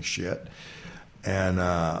 stealing shit. And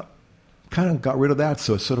kind of got rid of that.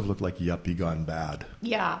 So it sort of looked like Yuppie gone bad,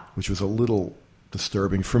 Yeah. which was a little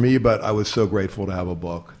disturbing for me. But I was so grateful to have a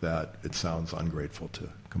book that it sounds ungrateful to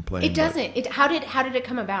complain. It but doesn't. How did it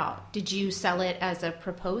come about? Did you sell it as a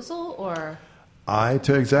proposal or? I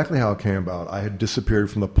tell you exactly how it came about. I had disappeared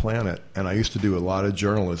from the planet, and I used to do a lot of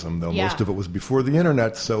journalism, though Yeah. most of it was before the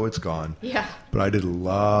internet, so it's gone. Yeah. But I did a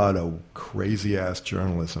lot of crazy-ass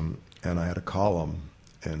journalism, and I had a column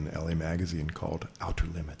in LA Magazine called Outer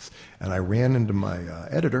Limits. And I ran into my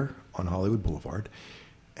editor on Hollywood Boulevard,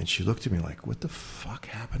 and she looked at me like, what the fuck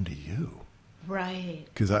happened to you? Right.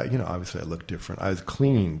 Because obviously I looked different. I was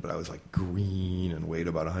clean, but I was like green and weighed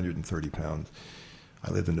about 130 pounds. I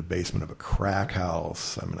lived in the basement of a crack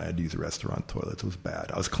house. I mean, I had to use restaurant toilets. It was bad.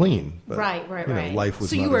 I was clean, but Right. Life was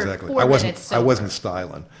So not you were exactly. 4 I wasn't. minutes I sober. wasn't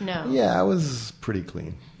styling. No. Yeah, I was pretty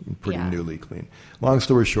clean, pretty Yeah. newly clean. Long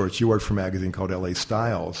story short, she worked for a magazine called LA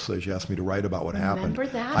Styles, so she asked me to write about what happened. Remember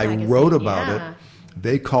that I magazine, wrote about yeah. it.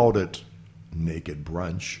 They called it Naked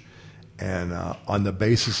Brunch, and on the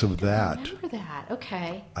basis of that, Remember that?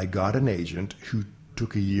 Okay. I got an agent who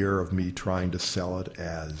took a year of me trying to sell it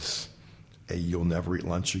as a you'll never eat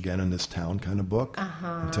lunch again in this town kind of book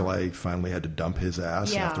until I finally had to dump his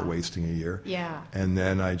ass Yeah. after wasting a year. Yeah. And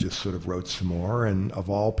then I just sort of wrote some more, and of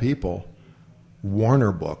all people,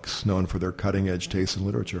 Warner Books, known for their cutting edge taste in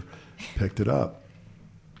literature, picked it up.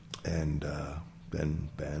 And then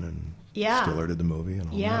Ben and Yeah. Stiller did the movie and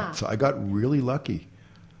all Yeah. that. So I got really lucky.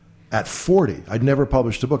 At 40, I'd never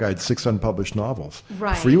published a book. I had 6 unpublished novels.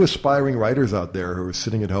 Right. For you aspiring writers out there who are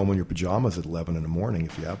sitting at home in your pajamas at 11 in the morning,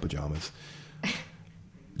 if you have pajamas,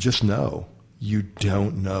 just know you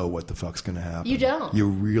don't know what the fuck's going to happen. You don't. You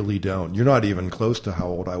really don't. You're not even close to how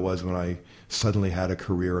old I was when I suddenly had a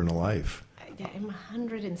career and a life. I'm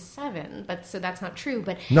 107, but so that's not true.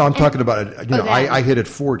 But No, I'm talking about it. then. I hit at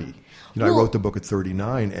 40. I Well- wrote the book at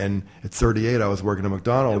 39, and at 38, I was working at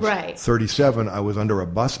McDonald's. Right. 37, I was under a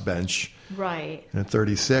bus bench. Right. And at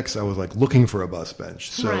 36, I was like looking for a bus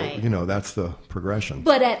bench. So, Right. that's the progression.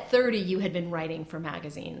 But at 30, you had been writing for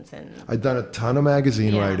magazines and I'd done a ton of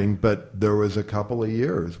magazine Yeah. writing, but there was a couple of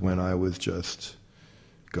years when I was just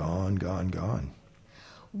gone.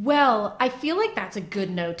 well, I feel like that's a good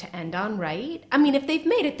note to end on, right? I mean, if they've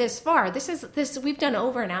made it this far, we've done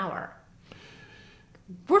over an hour.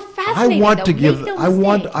 We're fascinated. I want though. to give. Make no I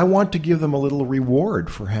want. mistake. I want to give them a little reward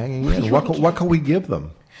for hanging in. What can we give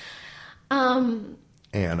them?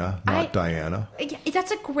 Anna, not Diana. Yeah,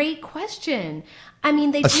 that's a great question. I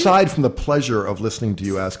mean, they Aside from the pleasure of listening to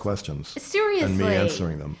you ask questions, seriously and me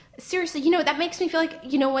answering them. Seriously, that makes me feel like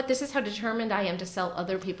what? This is how determined I am to sell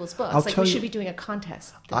other people's books. I'll like tell we you- should be doing a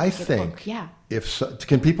contest. that I we get a think. book. Yeah.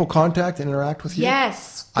 Can people contact and interact with you?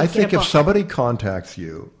 Yes. I get a think if book. somebody contacts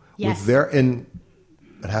you Yes. with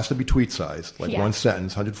it has to be tweet sized, like Yeah. one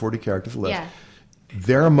sentence, 140 characters or less. Yeah.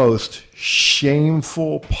 their most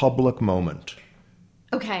shameful public moment.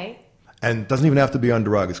 Okay. And it doesn't even have to be on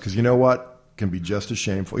drugs, because you know what? Can be just as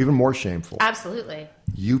shameful, even more shameful. Absolutely.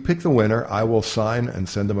 You pick the winner. I will sign and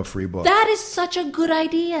send them a free book. That is such a good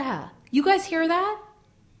idea. You guys hear that?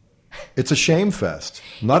 It's a shame fest.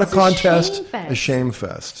 Not It's a contest, shame fest. a shame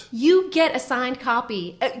fest. You get a signed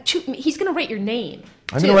copy. He's going to write your name.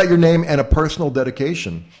 I'm going to write your name and a personal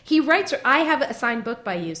dedication. He writes, I have a signed book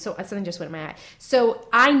by you, so something just went in my eye. So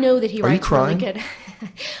I know that he Are you writes really crying? good. I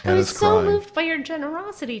Anna's was so crying. moved by your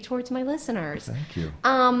generosity towards my listeners. Thank you.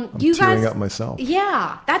 I'm I'm tearing up myself.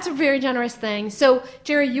 Yeah, that's a very generous thing. So,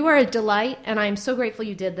 Jerry, you are a delight, and I'm so grateful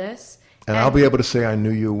you did this. And I'll be able to say I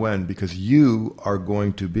knew you when, because you are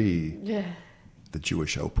going to be Yeah, the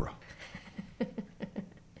Jewish Oprah.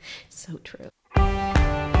 so true.